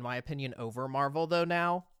have, in my opinion, over Marvel, though,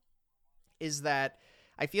 now, is that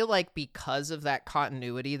I feel like because of that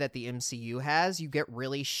continuity that the MCU has, you get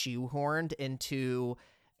really shoehorned into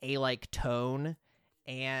a, like, tone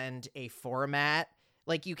and a format.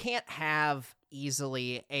 Like, you can't have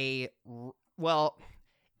easily I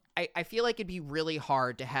feel like it'd be really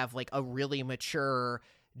hard to have, like, a really mature,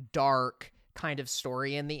 dark kind of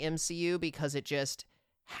story in the MCU because it just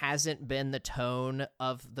hasn't been the tone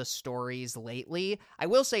of the stories lately. I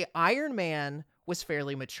will say Iron Man was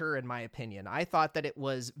fairly mature in my opinion. I thought that it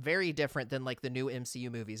was very different than like the new MCU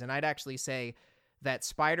movies, and I'd actually say that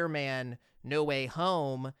Spider-Man No Way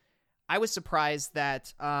Home, I was surprised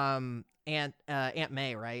that Aunt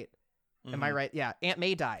May, right? Mm-hmm. Am I right? Yeah, Aunt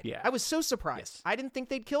May died. Yeah. I was so surprised. Yes. I didn't think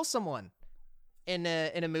they'd kill someone in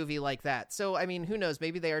a movie like that. So, I mean, who knows?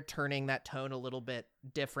 Maybe they are turning that tone a little bit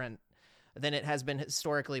different than it has been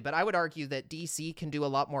historically. But I would argue that DC can do a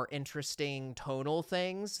lot more interesting tonal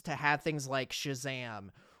things to have things like Shazam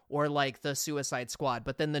or like the Suicide Squad,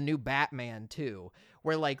 but then the new Batman too,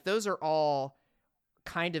 where like those are all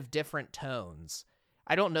kind of different tones.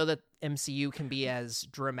 I don't know that MCU can be as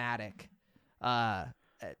dramatic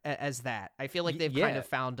as that. I feel like they've kind of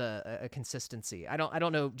found a consistency. I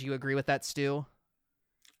don't know. Do you agree with that, Stu?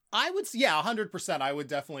 I would, 100%. I would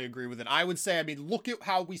definitely agree with it. I would say, I mean, look at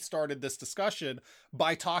how we started this discussion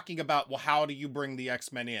by talking about, well, how do you bring the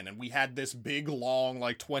X-Men in? And we had this big, long,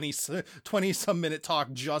 like 20 some minute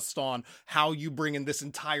talk just on how you bring in this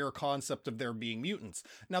entire concept of there being mutants.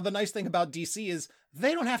 Now, the nice thing about DC is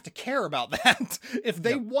they don't have to care about that. If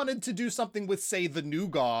they wanted to do something with, say, the New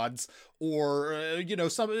Gods or,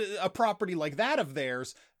 a property like that of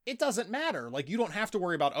theirs, it doesn't matter. Like, you don't have to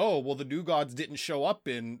worry about, oh, well, the New Gods didn't show up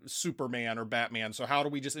in Superman or Batman, so how do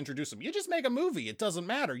we just introduce them? You just make a movie. It doesn't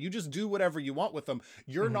matter. You just do whatever you want with them.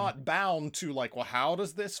 You're not bound to, like, well, how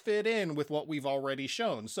does this fit in with what we've already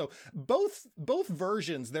shown? So both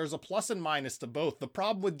versions, there's a plus and minus to both. The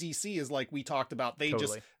problem with DC is, like we talked about, they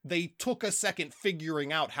took a second, figured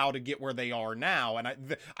figuring out how to get where they are now.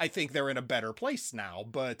 And I think they're in a better place now,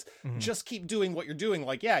 but just keep doing what you're doing.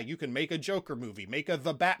 Like, yeah, you can make a Joker movie, make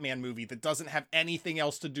the Batman movie that doesn't have anything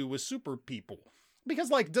else to do with super people.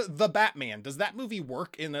 Because, like, the Batman, does that movie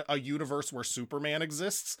work in a universe where Superman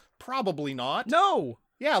exists? Probably not. No!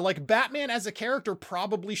 Yeah, like, Batman as a character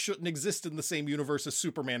probably shouldn't exist in the same universe as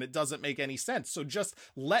Superman. It doesn't make any sense. So just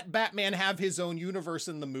let Batman have his own universe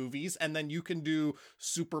in the movies, and then you can do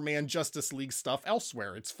Superman Justice League stuff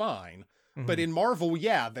elsewhere. It's fine. But in Marvel,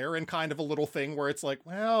 yeah, they're in kind of a little thing where it's like,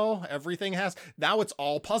 well, everything has... Now it's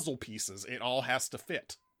all puzzle pieces. It all has to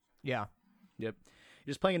fit. Yeah. Yep.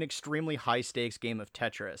 You're just playing an extremely high-stakes game of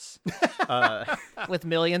Tetris. With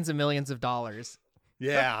millions and millions of dollars.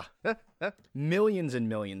 Yeah. Millions and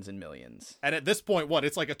millions and millions. And at this point, what?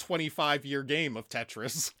 It's like a 25-year game of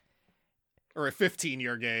Tetris. Or a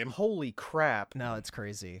 15-year game. Holy crap. No, it's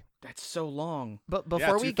crazy. That's so long. But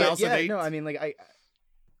before we get... 2008. Yeah, no, I mean, like,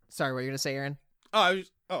 Sorry, what were you going to say, Aaron? I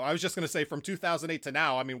was just going to say from 2008 to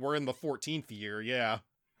now, I mean, we're in the 14th year, yeah.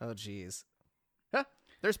 Oh, geez.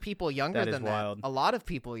 There's people younger That is than wild. that. A lot of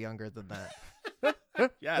people younger than that.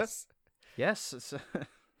 Yes. Yes,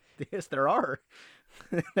 yes, there are.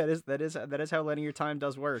 that is how linear time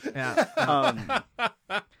does work. Yeah.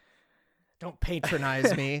 Don't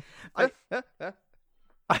patronize me. Look,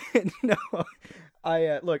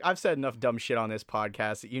 I've said enough dumb shit on this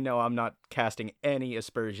podcast that you know I'm not casting any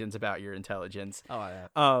aspersions about your intelligence. Oh,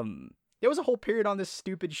 yeah. There was a whole period on this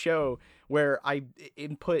stupid show where I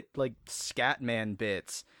input like Scatman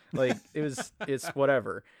bits. Like it's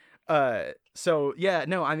whatever. So yeah,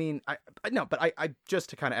 no, I mean, I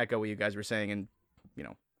just to kind of echo what you guys were saying and, you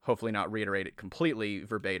know, hopefully not reiterate it completely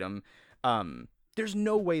verbatim. There's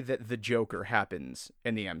no way that the Joker happens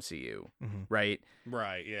in the MCU, right?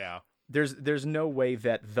 Right, yeah. There's no way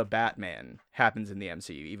that the Batman happens in the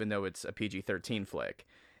MCU, even though it's a PG-13 flick.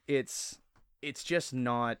 It's just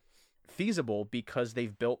not feasible because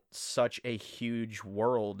they've built such a huge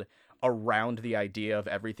world around the idea of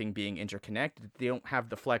everything being interconnected. They don't have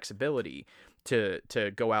the flexibility to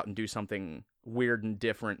go out and do something weird and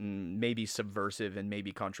different and maybe subversive and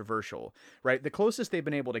maybe controversial, right? The closest they've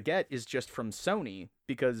been able to get is just from Sony,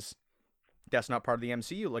 because that's not part of the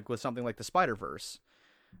MCU, like with something like the Spider-Verse.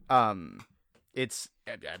 It's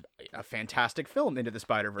a fantastic film, Into the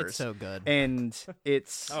Spider-Verse. It's so good. And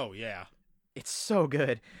it's... Oh, yeah. It's so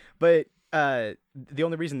good. But the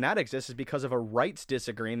only reason that exists is because of a rights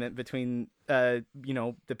disagreement between, the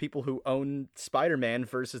people who own Spider-Man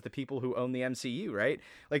versus the people who own the MCU, right?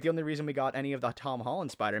 Like, the only reason we got any of the Tom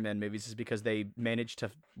Holland Spider-Man movies is because they managed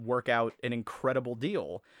to work out an incredible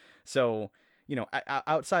deal. So, you know,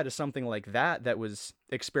 outside of something like that was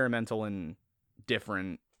experimental and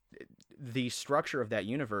different, the structure of that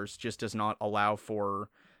universe just does not allow for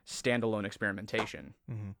standalone experimentation.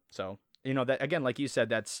 So... You know, that again, like you said,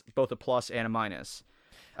 that's both a plus and a minus.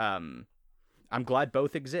 I'm glad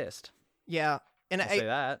both exist. Yeah, and I'll say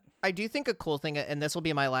that. I do think a cool thing, and this will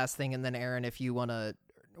be my last thing, and then Aaron, if you want to,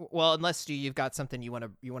 well, unless Stu, you've got something you want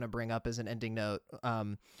to bring up as an ending note,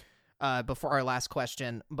 before our last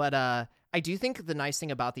question. But I do think the nice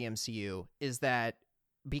thing about the MCU is that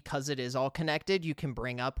because it is all connected, you can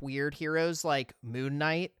bring up weird heroes like Moon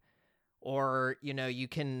Knight. Or, you know, you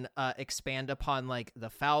can expand upon, like,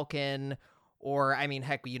 the Falcon, or, I mean,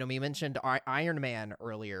 heck, you know, we mentioned Iron Man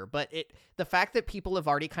earlier, but the fact that people have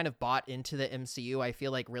already kind of bought into the MCU, I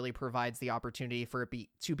feel like really provides the opportunity for it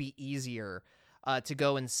to be easier to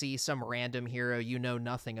go and see some random hero you know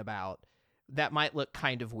nothing about that might look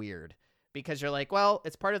kind of weird. Because you're like, well,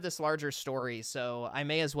 it's part of this larger story, so I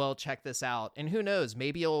may as well check this out. And who knows,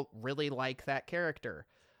 maybe you'll really like that character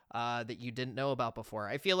that you didn't know about before.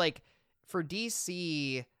 I feel like for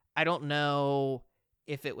DC, I don't know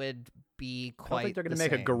if it would be quite. I don't think they're going to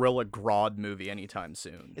make a Gorilla Grodd movie anytime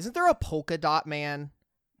soon. Isn't there a Polka Dot Man?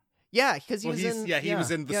 Yeah, because he was in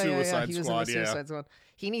the Suicide Squad. Squad.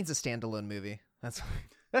 He needs a standalone movie. That's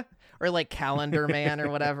or like Calendar Man or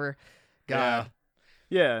whatever. God.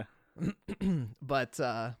 Yeah. But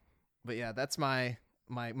yeah, that's my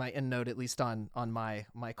end note, at least on my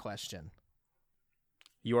question.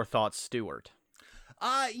 Your thoughts, Stuart?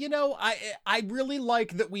 You know, I really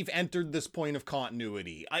like that we've entered this point of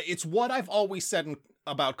continuity. It's what I've always said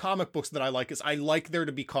about comic books that I like, is I like there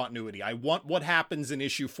to be continuity. I want what happens in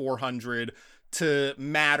issue 400 to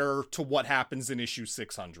matter to what happens in issue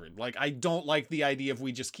 600. Like, I don't like the idea of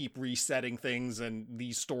we just keep resetting things and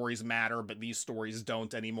these stories matter, but these stories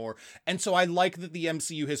don't anymore. And so I like that the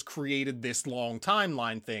MCU has created this long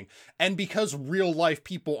timeline thing. And because real life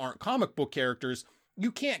people aren't comic book characters,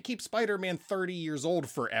 you can't keep Spider-Man 30 years old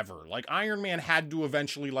forever. Like, Iron Man had to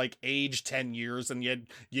eventually, like, age 10 years, and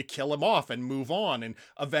you kill him off and move on. And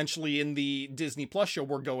eventually in the Disney Plus show,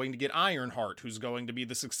 we're going to get Ironheart, who's going to be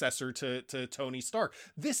the successor to Tony Stark.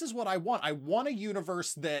 This is what I want. I want a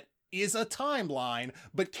universe that is a timeline,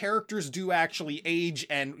 but characters do actually age,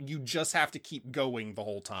 and you just have to keep going the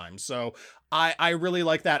whole time. So I really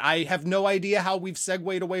like that. I have no idea how we've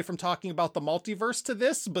segued away from talking about the multiverse to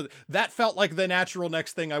this, but that felt like the natural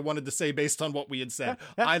next thing I wanted to say based on what we had said.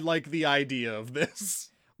 I like the idea of this.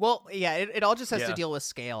 Well, yeah, it all just has to deal with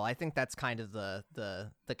scale. I think that's kind of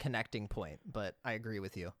the connecting point, but I agree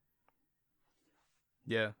with you.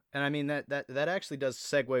 Yeah, and I mean that actually does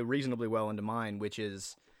segue reasonably well into mine, which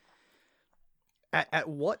is at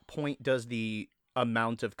what point does the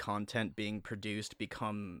amount of content being produced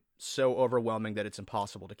become so overwhelming that it's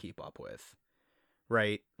impossible to keep up with,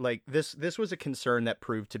 right? Like this was a concern that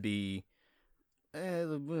proved to be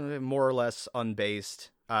more or less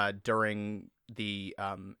unbased during the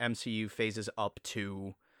MCU phases up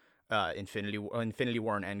to Infinity War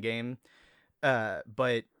and Endgame.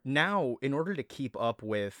 But now, in order to keep up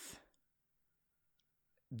with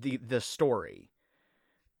the story,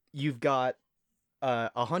 you've got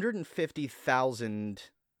 150,000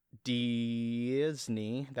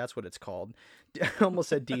 Disney, that's what it's called. I almost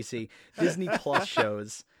said DC. Disney Plus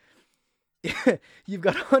shows. You've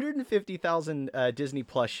got 150,000 Disney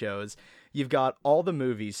Plus shows. You've got all the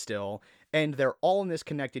movies still, and they're all in this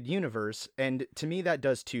connected universe. And to me, that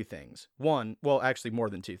does two things. One, well, actually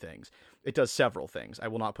more than two things. It does several things. I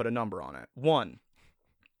will not put a number on it. One,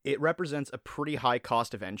 it represents a pretty high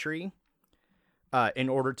cost of entry in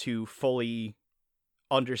order to fully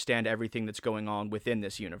understand everything that's going on within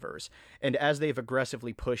this universe. And as they've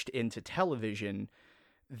aggressively pushed into television,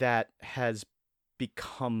 that has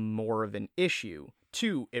become more of an issue.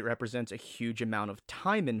 Two, it represents a huge amount of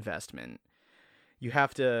time investment. You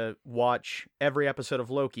have to watch every episode of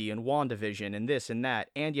Loki and WandaVision and this and that,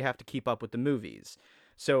 and you have to keep up with the movies.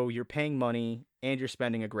 So you're paying money and you're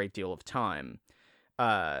spending a great deal of time.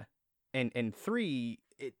 And three,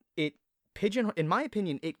 it in my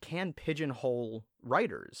opinion, it can pigeonhole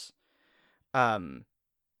writers.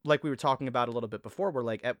 Like we were talking about a little bit before, where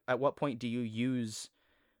like at what point do you use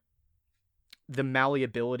the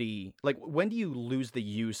malleability? Like, when do you lose the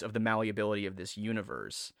use of the malleability of this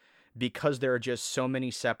universe? Because there are just so many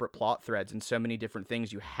separate plot threads and so many different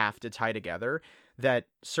things you have to tie together that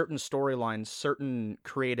certain storylines, certain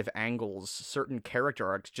creative angles, certain character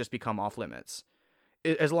arcs just become off limits.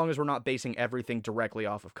 As long as we're not basing everything directly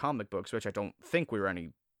off of comic books, which I don't think we're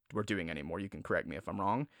doing anymore. You can correct me if I'm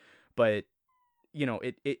wrong, but you know,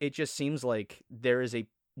 it just seems like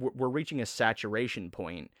we're reaching a saturation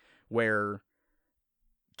point where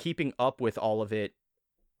keeping up with all of it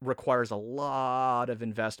requires a lot of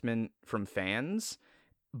investment from fans,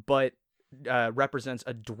 but represents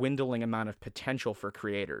a dwindling amount of potential for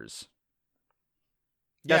creators.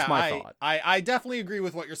 That's my thought. I definitely agree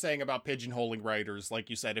with what you're saying about pigeonholing writers. Like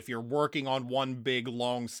you said, if you're working on one big,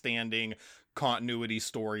 long-standing continuity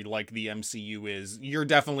story like the MCU is, you're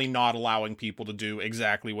definitely not allowing people to do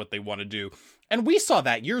exactly what they want to do. And we saw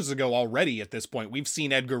that years ago already at this point. We've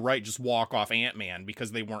seen Edgar Wright just walk off Ant-Man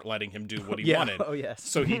because they weren't letting him do what he wanted. Oh, yes.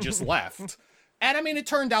 So he just left. And I mean, it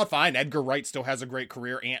turned out fine. Edgar Wright still has a great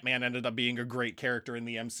career. Ant-Man ended up being a great character in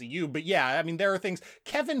the MCU. But yeah, I mean, there are things.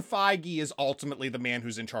 Kevin Feige is ultimately the man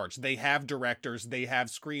who's in charge. They have directors, they have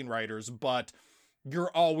screenwriters, but you're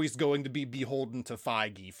always going to be beholden to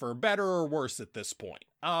Feige, for better or worse at this point.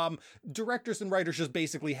 Directors and writers just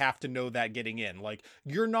basically have to know that getting in. Like,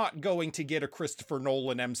 you're not going to get a Christopher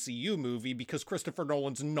Nolan MCU movie because Christopher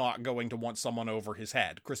Nolan's not going to want someone over his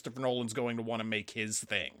head. Christopher Nolan's going to want to make his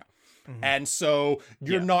thing. Mm-hmm. And so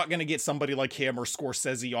you're not going to get somebody like him or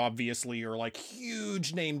Scorsese, obviously, or like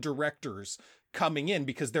huge name directors coming in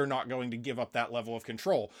because they're not going to give up that level of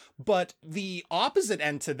control. But the opposite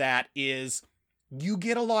end to that is you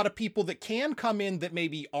get a lot of people that can come in that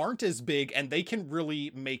maybe aren't as big and they can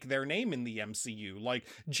really make their name in the MCU. Like,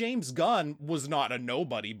 James Gunn was not a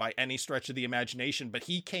nobody by any stretch of the imagination, but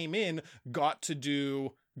he came in, got to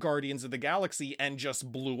do Guardians of the Galaxy and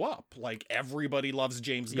just blew up. Like, everybody loves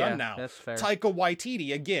James Gunn now. That's fair. Taika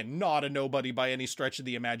Waititi, again, not a nobody by any stretch of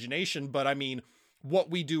the imagination, but I mean, What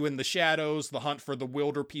We Do in the Shadows, The Hunt for the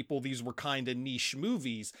Wilder People, these were kind of niche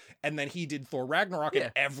movies. And then he did Thor Ragnarok,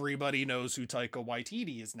 and everybody knows who Taika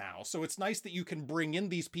Waititi is now. So it's nice that you can bring in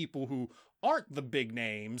these people who aren't the big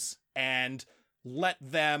names and let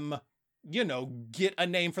them, you know, get a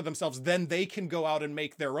name for themselves. Then they can go out and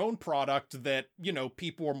make their own product that, you know,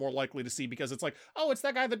 people are more likely to see because it's like, oh, it's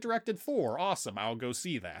that guy that directed Thor. Awesome. I'll go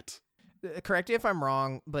see that. correct me if I'm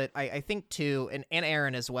wrong, but I think too, and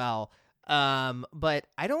Aaron as well. But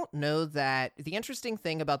I don't know that the interesting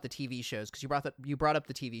thing about the TV shows, because you brought up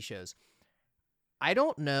the TV shows. I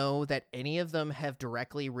don't know that any of them have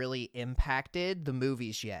directly really impacted the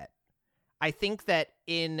movies yet. I think that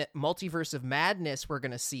in Multiverse of Madness, we're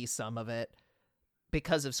going to see some of it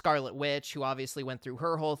because of Scarlet Witch, who obviously went through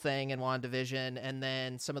her whole thing in WandaVision, and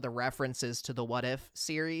then some of the references to the What If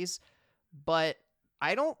series. But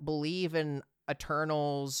I don't believe in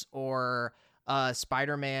Eternals or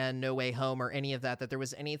Spider-Man No Way Home or any of that there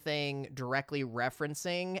was anything directly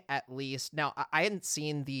referencing, at least. Now, I hadn't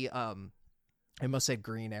seen the, I almost said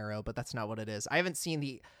Green Arrow, but that's not what it is. I haven't seen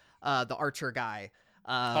the Archer guy.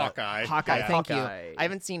 Hawkeye. Thank Hawkeye. you. I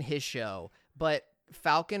haven't seen his show, but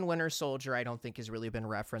Falcon Winter Soldier I don't think has really been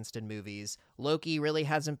referenced in movies. Loki really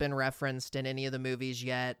hasn't been referenced in any of the movies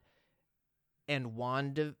yet. And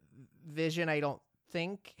WandaVision I don't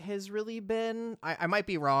think has really been. I might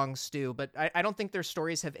be wrong, Stu, but I don't think their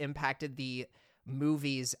stories have impacted the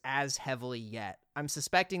movies as heavily yet. I'm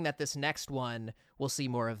suspecting that this next one will see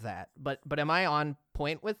more of that. But am I on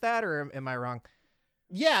point with that, or am I wrong?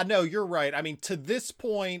 Yeah, no, you're right. I mean, to this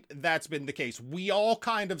point, that's been the case. We all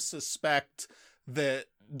kind of suspect that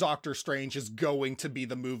Doctor Strange is going to be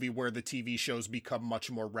the movie where the TV shows become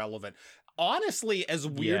much more relevant. Honestly, as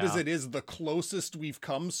weird as it is, the closest we've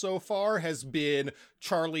come so far has been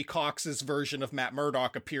Charlie Cox's version of Matt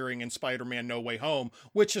Murdock appearing in Spider-Man No Way Home,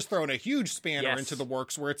 which has thrown a huge spanner into the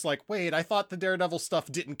works where it's like, wait, I thought the Daredevil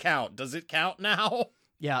stuff didn't count. Does it count now?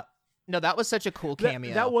 Yeah. No, that was such a cool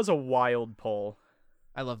cameo. That was a wild pull.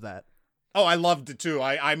 I love that. Oh, I loved it too.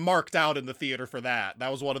 I marked out in the theater for that.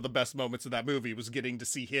 That was one of the best moments of that movie, was getting to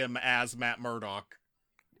see him as Matt Murdock.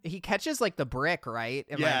 He catches like the brick, right?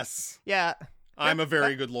 Yes. Yeah. I'm a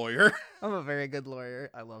very good lawyer. I'm a very good lawyer.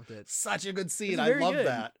 I loved it. Such a good scene. It's I very love good.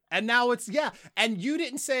 that. And now it's, and you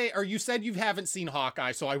didn't say, or you said you haven't seen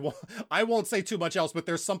Hawkeye, so I won't say too much else, but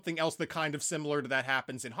there's something else that kind of similar to that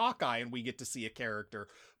happens in Hawkeye, and we get to see a character.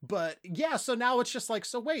 But yeah, so now it's just like,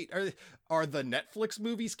 so wait, are the Netflix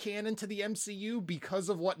movies canon to the MCU because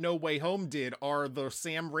of what No Way Home did? Are the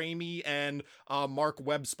Sam Raimi and Mark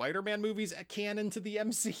Webb Spider-Man movies canon to the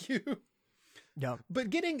MCU? Yeah. But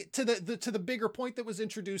getting to the bigger point that was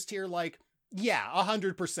introduced here, like, yeah,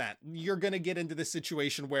 100%. You're going to get into this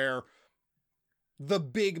situation where the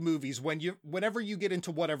big movies, whenever you get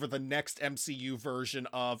into whatever the next MCU version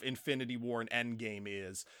of Infinity War and Endgame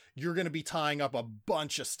is, you're going to be tying up a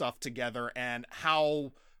bunch of stuff together, and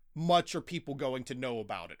how much are people going to know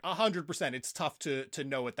about it? 100%. It's tough to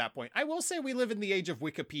know at that point. I will say we live in the age of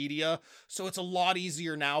Wikipedia, so it's a lot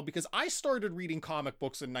easier now, because I started reading comic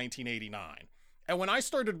books in 1989. And when I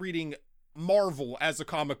started reading Marvel as a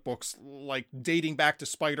comic books, like dating back to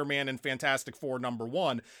Spider-Man and Fantastic Four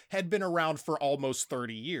 #1, had been around for almost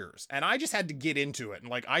 30 years. And I just had to get into it. And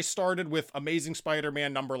like, I started with Amazing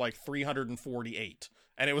Spider-Man number like 348.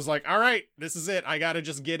 And it was like, all right, this is it. I got to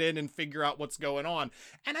just get in and figure out what's going on.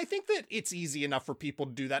 And I think that it's easy enough for people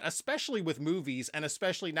to do that, especially with movies, and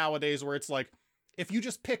especially nowadays where it's like, if you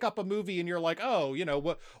just pick up a movie and you're like, oh, you know,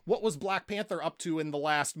 what was Black Panther up to in the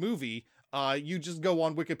last movie? You just go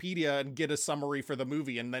on Wikipedia and get a summary for the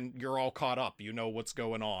movie, and then you're all caught up. You know what's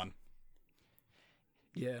going on.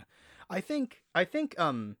 Yeah. I think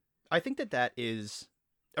that is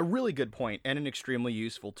a really good point and an extremely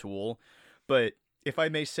useful tool. But if I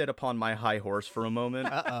may sit upon my high horse for a moment,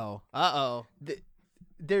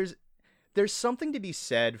 there's something to be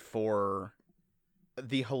said for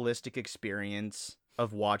the holistic experience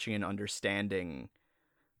of watching and understanding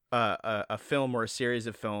a film or a series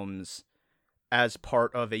of films as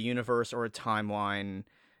part of a universe or a timeline,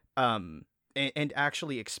 and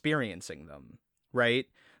actually experiencing them, right?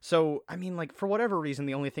 So, I mean, like, for whatever reason,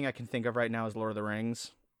 the only thing I can think of right now is Lord of the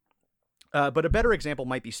Rings. But a better example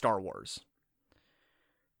might be Star Wars.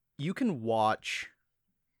 You can watch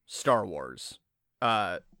Star Wars,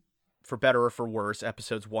 for better or for worse,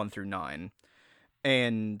 episodes 1 through 9,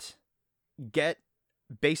 and get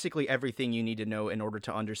basically everything you need to know in order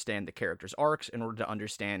to understand the characters' arcs, in order to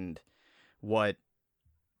understand what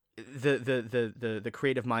the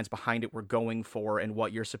creative minds behind it were going for, and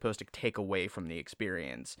what you're supposed to take away from the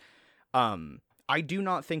experience. I do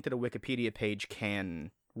not think that a Wikipedia page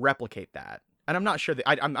can replicate that, and I'm not sure that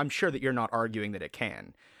I'm sure that you're not arguing that it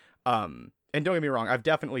can. And don't get me wrong, I've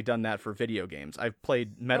definitely done that for video games. I've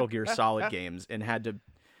played Metal Gear Solid games and had to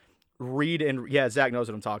read and Zach knows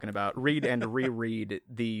what I'm talking about. Read and reread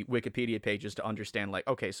the Wikipedia pages to understand, like,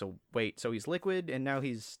 okay, so wait, so he's liquid and now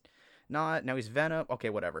he's not, now he's Venom. Okay,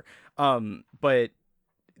 whatever. But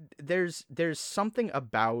there's something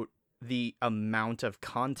about the amount of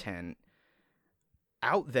content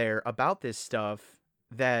out there about this stuff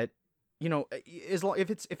that, you know, if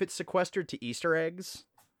it's sequestered to Easter eggs,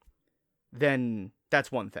 then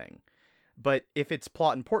that's one thing. But if it's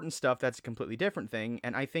plot important stuff, that's a completely different thing.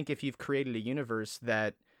 And I think if you've created a universe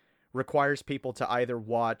that requires people to either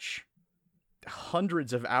watch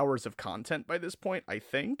hundreds of hours of content by this point, I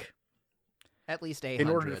think, at least 800. in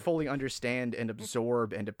order to fully understand and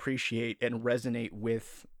absorb and appreciate and resonate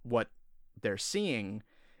with what they're seeing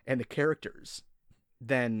and the characters,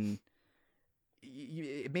 then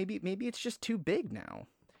maybe it's just too big now.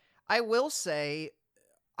 I will say,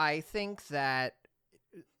 I think that,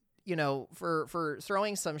 you know, for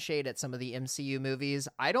throwing some shade at some of the MCU movies,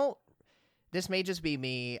 this may just be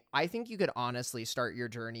me, I think you could honestly start your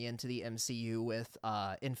journey into the MCU with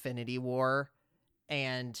Infinity War,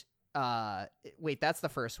 and wait, that's the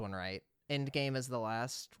first one, right? Endgame is the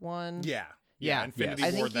last one? Yeah, Infinity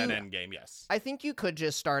yes. War, then Endgame, yes. I think you could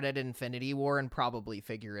just start at Infinity War and probably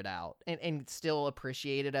figure it out and still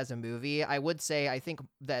appreciate it as a movie. I would say I think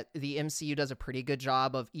that the MCU does a pretty good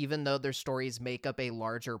job of, even though their stories make up a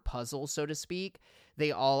larger puzzle, so to speak,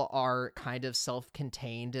 they all are kind of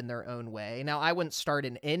self-contained in their own way. Now, I wouldn't start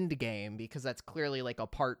an Endgame because that's clearly like a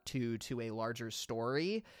part 2 to a larger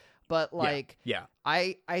story. But like, yeah.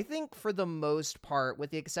 I think for the most part, with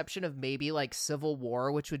the exception of maybe like Civil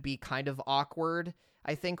War, which would be kind of awkward,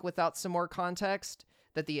 I think without some more context,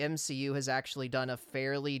 that the MCU has actually done a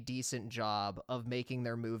fairly decent job of making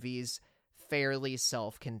their movies fairly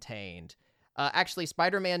self-contained. Actually,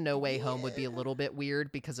 Spider-Man No Way Home would be a little bit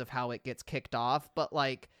weird because of how it gets kicked off, but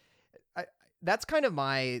like, that's kind of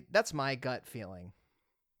that's my gut feeling.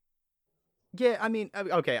 Yeah, I mean,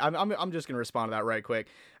 okay, I'm just gonna respond to that right quick.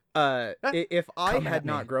 If I had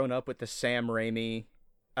not grown up with the Sam Raimi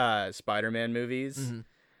Spider-Man movies, Mm-hmm.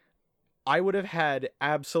 I would have had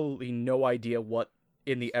absolutely no idea what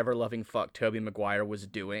in the ever-loving fuck Tobey Maguire was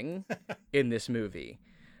doing in this movie.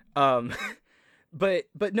 But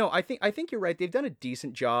no, I think you're right. They've done a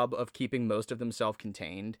decent job of keeping most of them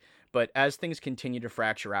self-contained, but as things continue to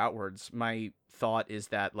fracture outwards, my thought is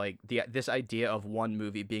that like this idea of one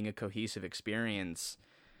movie being a cohesive experience,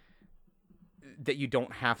 that you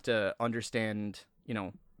don't have to understand, you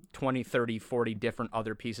know, 20, 30, 40 different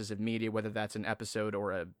other pieces of media, whether that's an episode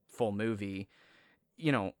or a full movie,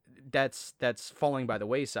 you know, that's falling by the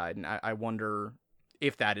wayside. And I wonder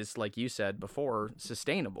if that is, like you said before,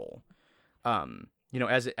 sustainable. You know,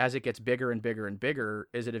 as it gets bigger and bigger and bigger,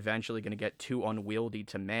 is it eventually going to get too unwieldy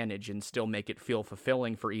to manage and still make it feel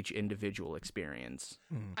fulfilling for each individual experience?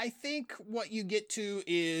 I think what you get to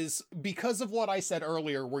is, because of what I said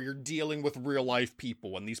earlier, where you're dealing with real life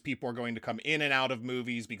people, and these people are going to come in and out of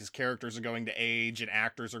movies because characters are going to age and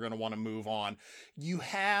actors are going to want to move on. You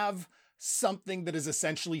have something that is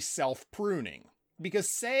essentially self-pruning. Because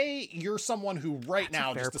say you're someone who right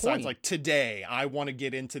now just decides, like, today I want to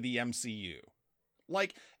get into the MCU.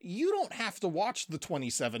 Like, you don't have to watch the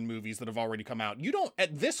 27 movies that have already come out. You don't,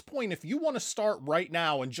 at this point, if you want to start right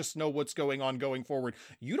now and just know what's going on going forward,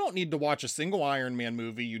 you don't need to watch a single Iron Man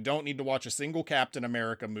movie. You don't need to watch a single Captain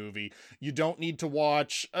America movie. You don't need to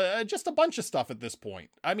watch just a bunch of stuff at this point.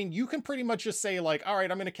 I mean, you can pretty much just say, like, all right,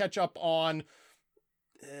 I'm going to catch up on,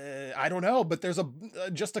 I don't know, but there's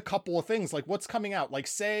just a couple of things. Like, what's coming out? Like,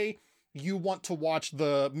 say you want to watch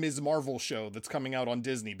the Ms. Marvel show that's coming out on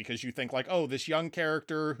Disney because you think like, oh, this young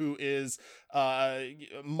character who is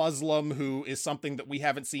Muslim, who is something that we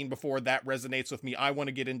haven't seen before, that resonates with me. I want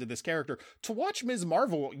to get into this character. To watch Ms.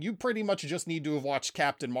 Marvel, you pretty much just need to have watched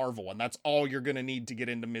Captain Marvel, and that's all you're going to need to get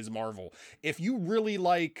into Ms. Marvel. If you really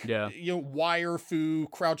like, you know, Wire Fu,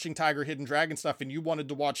 Crouching Tiger, Hidden Dragon stuff, and you wanted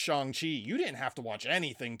to watch Shang-Chi, you didn't have to watch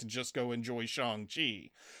anything to just go enjoy Shang-Chi.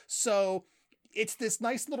 So it's this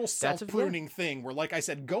nice little self-pruning thing where, like I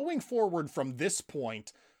said, going forward from this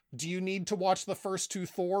point, do you need to watch the first 2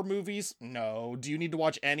 Thor movies? No. Do you need to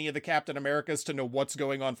watch any of the Captain Americas to know what's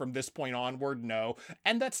going on from this point onward? No.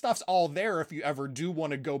 And that stuff's all there if you ever do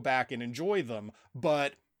want to go back and enjoy them.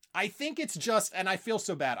 But I think it's just, and I feel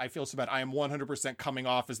so bad. I am 100% coming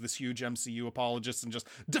off as this huge MCU apologist and just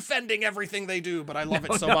defending everything they do, but I love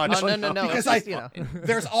it so much. No. Because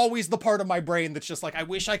there's always the part of my brain that's just like, I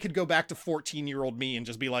wish I could go back to 14-year-old me and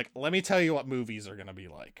just be like, let me tell you what movies are going to be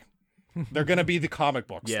like. They're going to be the comic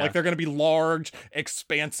books. Yeah. Like, they're going to be large,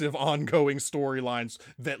 expansive, ongoing storylines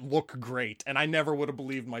that look great. And I never would have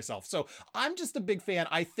believed myself. So I'm just a big fan.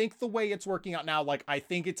 I think the way it's working out now, like, I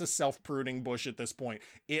think it's a self-pruning bush at this point.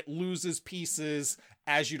 It loses pieces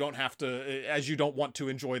as you don't want to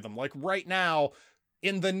enjoy them. Like right now,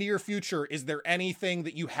 in the near future, is there anything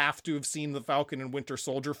that you have to have seen The Falcon and Winter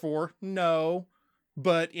Soldier for? No.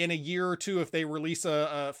 But in a year or two, if they release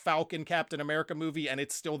a Falcon Captain America movie and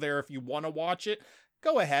it's still there if you want to watch it,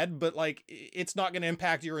 go ahead. But like, it's not going to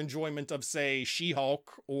impact your enjoyment of, say,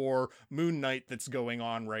 She-Hulk or Moon Knight that's going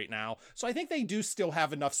on right now. So I think they do still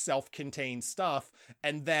have enough self-contained stuff.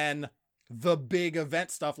 And then the big event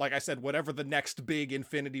stuff, like I said, whatever the next big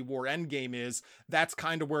Infinity War Endgame is, that's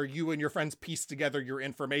kind of where you and your friends piece together your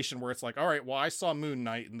information, where it's like, all right, well, I saw Moon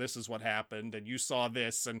Knight and this is what happened, and you saw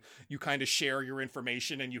this, and you kind of share your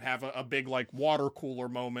information, and you have a big like water cooler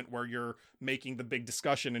moment where you're making the big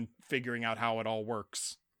discussion and figuring out how it all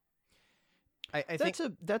works. I think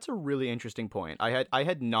that's a really interesting point. I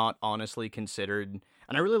had not honestly considered,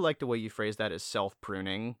 and I really like the way you phrase that as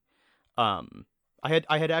self-pruning. I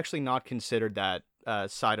had actually not considered that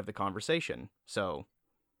side of the conversation. So,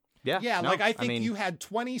 yeah. Yeah, no, like I think you had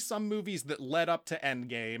 20-some movies that led up to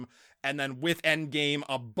Endgame, and then with Endgame,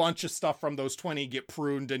 a bunch of stuff from those 20 get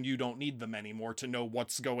pruned, and you don't need them anymore to know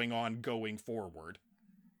what's going on going forward.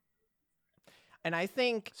 And I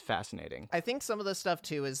think it's fascinating. I think some of the stuff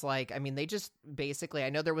too is like, I mean, they just basically, I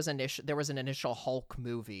know there was an initial Hulk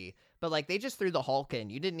movie, but like they just threw the Hulk in.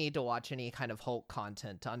 You didn't need to watch any kind of Hulk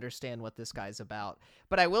content to understand what this guy's about.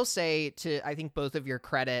 But I will say, to I think both of your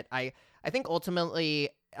credit, I think ultimately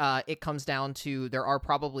it comes down to there are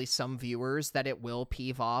probably some viewers that it will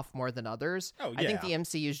peeve off more than others. Oh, yeah. I think the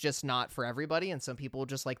MCU is just not for everybody, and some people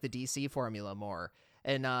just like the DC formula more.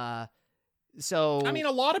 And so I mean,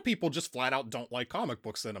 a lot of people just flat out don't like comic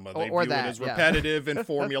book cinema. They or view that, it as repetitive and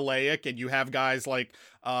formulaic, and you have guys like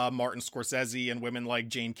Martin Scorsese and women like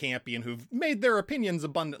Jane Campion who've made their opinions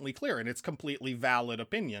abundantly clear, and it's completely valid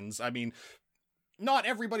opinions. I mean, not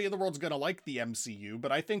everybody in the world's going to like the MCU,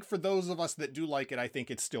 but I think for those of us that do like it, I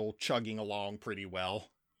think it's still chugging along pretty well.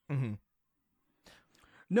 Mm-hmm.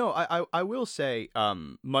 No, I will say,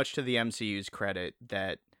 much to the MCU's credit,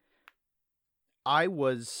 that I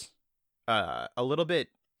was a little bit,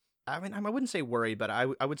 I mean, I wouldn't say worried, but I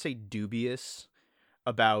would say dubious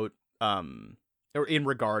about, or in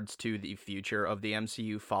regards to the future of the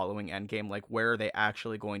MCU following Endgame. Like, where are they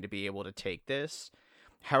actually going to be able to take this?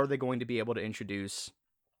 How are they going to be able to introduce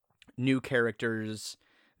new characters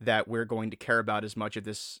that we're going to care about as much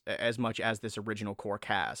as this original core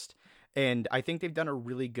cast? And I think they've done a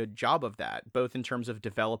really good job of that, both in terms of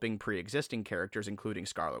developing pre-existing characters, including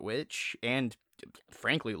Scarlet Witch and,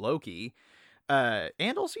 frankly, Loki,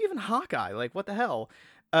 and also even Hawkeye. Like, what the hell?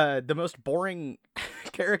 The most boring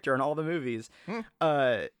character in all the movies.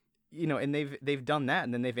 You know, and they've done that,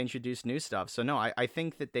 and then they've introduced new stuff. So no, I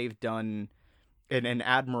think that they've done an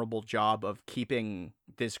admirable job of keeping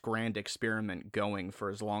this grand experiment going for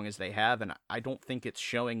as long as they have, and I don't think it's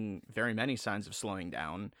showing very many signs of slowing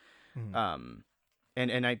down. Mm-hmm.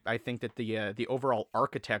 And I think that the overall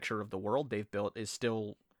architecture of the world they've built is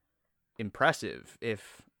still impressive,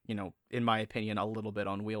 if, you know, in my opinion, a little bit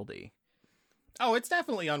unwieldy. Oh, it's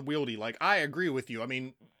definitely unwieldy. Like, I agree with you. I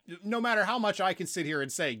mean, no matter how much I can sit here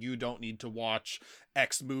and say you don't need to watch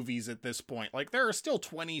X movies at this point, like, there are still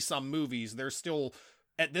 20-some movies. There's still,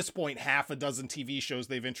 at this point, half a dozen TV shows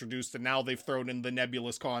they've introduced, and now they've thrown in the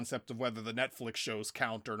nebulous concept of whether the Netflix shows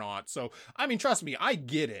count or not. So, I mean, trust me, I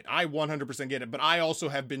get it. I 100% get it. But I also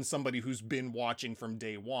have been somebody who's been watching from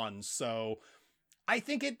day one. So I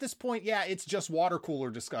think at this point, yeah, it's just water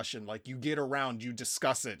cooler discussion. Like, you get around, you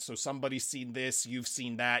discuss it. So somebody's seen this, you've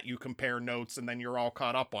seen that, you compare notes, and then you're all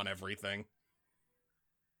caught up on everything.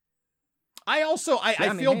 I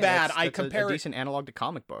feel bad. I compare a decent analog to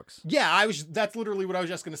comic books. Yeah, that's literally what I was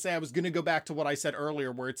just going to say. I was going to go back to what I said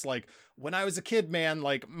earlier, where it's like, when I was a kid, man,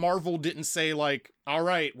 like, Marvel didn't say like, all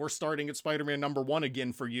right, we're starting at Spider-Man #1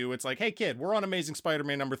 again for you. It's like, hey kid, we're on Amazing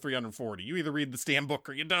Spider-Man number 340. You either read the Stan book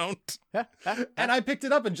or you don't. And I picked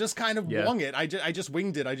it up and just kind of wung it. I just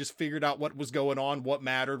winged it. I just figured out what was going on, what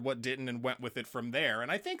mattered, what didn't, and went with it from there.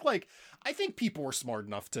 And I think people were smart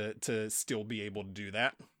enough to still be able to do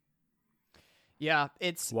that. Yeah,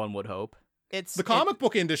 it's... One would hope. The comic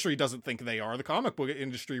book industry doesn't think they are. The comic book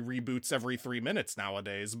industry reboots every 3 minutes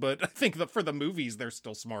nowadays, but I think that for the movies, they're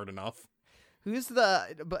still smart enough.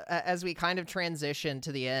 But as we kind of transition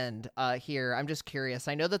to the end here, I'm just curious.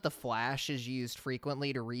 I know that The Flash is used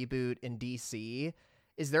frequently to reboot in DC.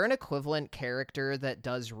 Is there an equivalent character that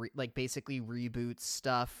does basically reboots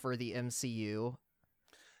stuff for the MCU?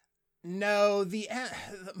 No, the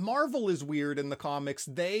Marvel is weird in the comics.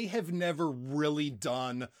 They have never really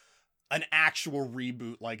done an actual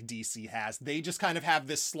reboot like DC has. They just kind of have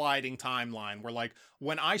this sliding timeline where, like,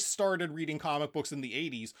 when I started reading comic books in the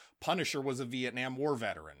 80s, Punisher was a Vietnam War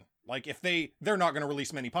veteran. Like, if they're not going to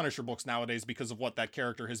release many Punisher books nowadays because of what that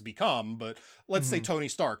character has become, but let's say Tony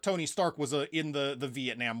Stark. Tony Stark was in the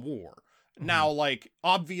Vietnam War. Now, like,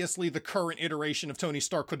 obviously the current iteration of Tony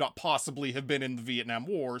Stark could not possibly have been in the Vietnam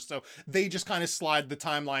War, so they just kind of slide the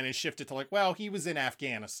timeline and shift it to, like, well, he was in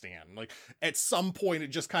Afghanistan. Like, at some point, it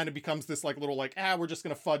just kind of becomes this, like, little, like, we're just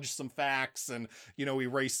gonna fudge some facts and, you know,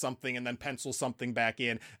 erase something and then pencil something back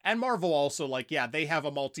in. And Marvel also, like, yeah, they have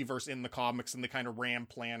a multiverse in the comics and they kind of ram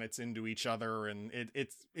planets into each other, and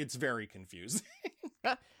it's very confusing.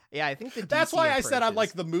 Yeah, I think that's why I said I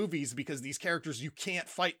like the movies, because these characters, you can't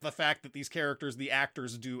fight the fact that these characters, the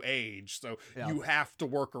actors, do age. So you have to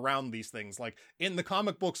work around these things. Like in the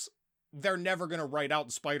comic books, they're never going to write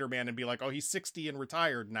out Spider-Man and be like, oh, he's 60 and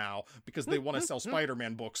retired now, because they want to sell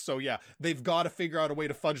Spider-Man books. So yeah, they've got to figure out a way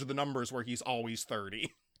to fudge the numbers where he's always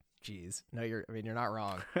 30. Jeez. No, you're not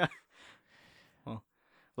wrong. Well,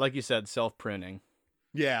 like you said, self-pruning.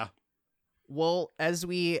 Yeah. Well, as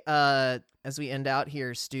we end out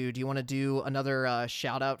here, Stu, do you want to do another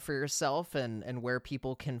shout out for yourself and where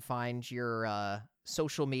people can find your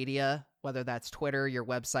social media, whether that's Twitter, your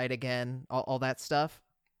website again, all that stuff?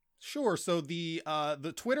 Sure. So the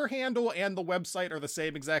Twitter handle and the website are the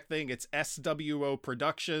same exact thing. It's SWO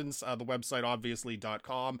Productions. The website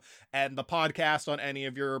obviously.com, and the podcast on any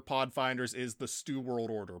of your pod finders is the Stu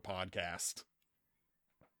World Order podcast.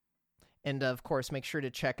 And of course, make sure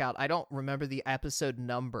to check out, I don't remember the episode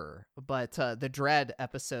number, but the Dread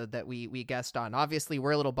episode that we guest on. Obviously,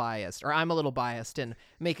 we're a little biased, or I'm a little biased in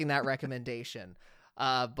making that recommendation.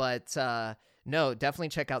 But no, definitely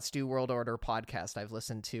check out Stu World Order podcast. I've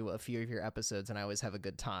listened to a few of your episodes, and I always have a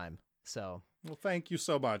good time. So, well, thank you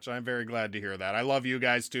so much. I'm very glad to hear that. I love you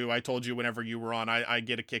guys, too. I told you whenever you were on, I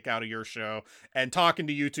get a kick out of your show. And talking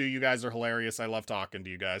to you two, you guys are hilarious. I love talking to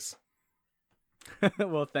you guys.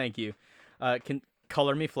 Well, thank you. Can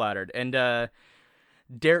color me flattered. And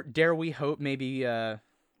dare we hope maybe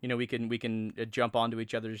we can jump onto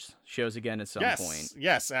each other's shows again at some point.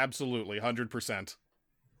 Yes, absolutely, 100%.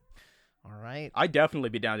 All right. I'd definitely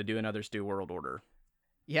be down to do another Stu World Order.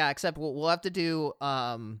 Yeah, except we'll have to do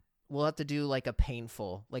like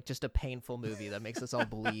just a painful movie that makes us all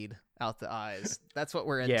bleed out the eyes. That's what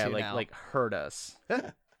we're into now. Yeah, like hurt us.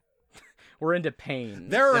 We're into pain.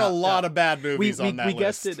 There are a lot of bad movies on that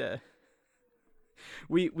list.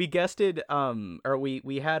 We guested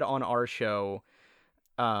we had on our show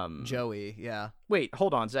Joey, yeah. Wait,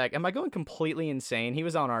 hold on, Zach. Am I going completely insane? He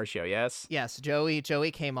was on our show, yes? Yes, Joey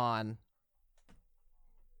came on.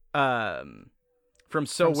 From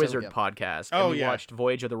Wizard podcast. And we watched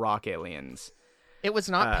Voyage of the Rock Aliens. It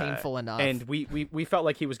was not painful enough. And we felt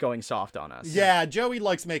like he was going soft on us. Yeah, Joey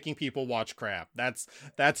likes making people watch crap. That's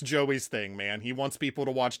Joey's thing, man. He wants people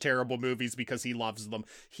to watch terrible movies because he loves them.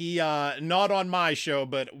 He, not on my show,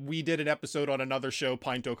 but we did an episode on another show,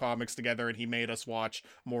 Pinto Comics, together, and he made us watch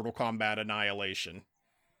Mortal Kombat Annihilation.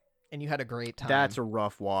 And you had a great time. That's a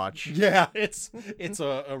rough watch. Yeah, it's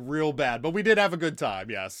a real bad, but we did have a good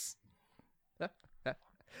time, yes.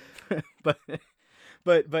 But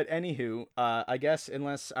anywho, I guess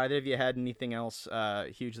unless either of you had anything else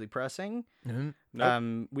hugely pressing,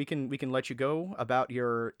 Nope. we can let you go about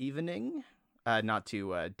your evening. Not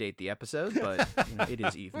to date the episode, but it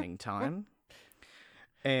is evening time.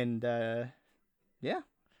 And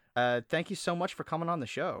thank you so much for coming on the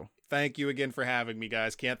show. Thank you again for having me,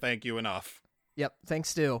 guys. Can't thank you enough. Yep, thanks,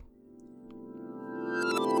 Stu.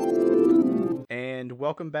 And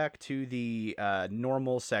welcome back to the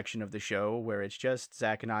normal section of the show where it's just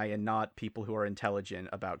Zach and I and not people who are intelligent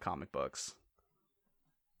about comic books.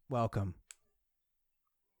 Welcome.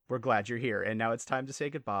 We're glad you're here. And now it's time to say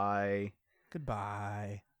goodbye.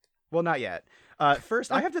 Goodbye. Well, not yet.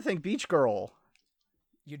 First, I have to thank Beach Girl.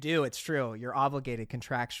 You do. It's true. You're obligated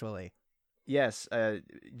contractually. Yes.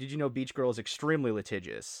 Did you know Beach Girl is extremely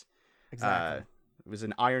litigious? Exactly. It was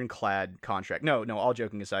an ironclad contract. No, all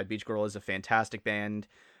joking aside, Beach Girl is a fantastic band.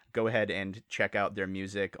 Go ahead and check out their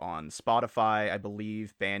music on Spotify. I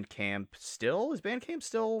believe Bandcamp still? Is Bandcamp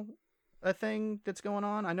still a thing that's going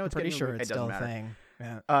on? I know it's pretty sure it it's doesn't still matter. a thing.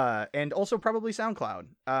 Yeah. And also probably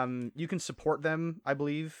SoundCloud. You can support them, I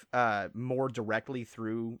believe, more directly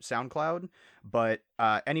through SoundCloud. But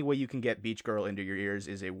any way you can get Beach Girl into your ears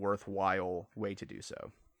is a worthwhile way to do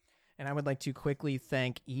so. And I would like to quickly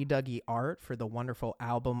thank Dougie Art for the wonderful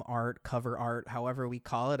album art, cover art, however we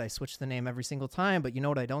call it. I switch the name every single time, but you know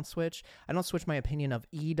what I don't switch? I don't switch my opinion of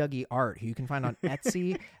Dougie Art, who you can find on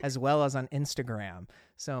Etsy as well as on Instagram.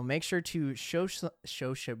 So make sure to show some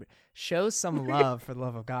love, for the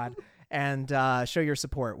love of God, and show your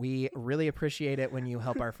support. We really appreciate it when you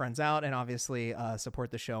help our friends out and obviously support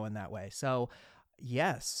the show in that way. So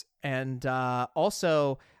yes. And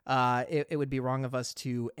also, it would be wrong of us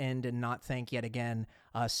to end and not thank yet again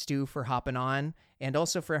Stu for hopping on, and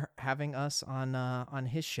also for having us on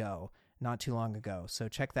his show not too long ago. So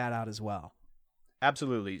check that out as well.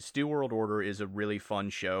 Absolutely. Stu World Order is a really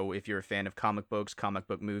fun show if you're a fan of comic books, comic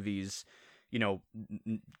book movies, nerdy,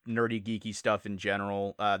 geeky stuff in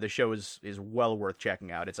general. The show is well worth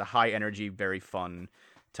checking out. It's a high energy, very fun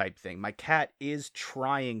type thing. My cat is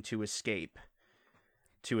trying to escape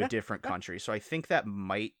to a different country, so I think that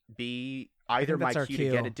might be either my cue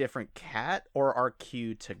to get a different cat or our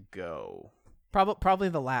cue to go. Probably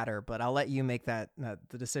the latter, but I'll let you make the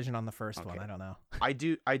decision on the first one. I don't know. I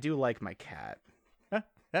do like my cat.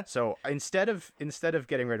 So instead of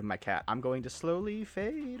getting rid of my cat, I'm going to slowly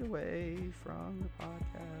fade away from the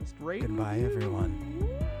podcast. Goodbye, everyone.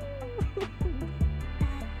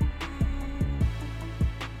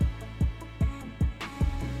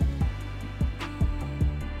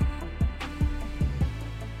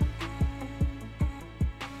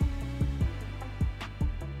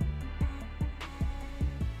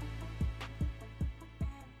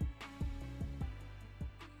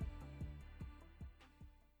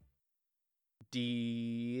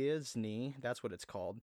 Disney, that's what it's called.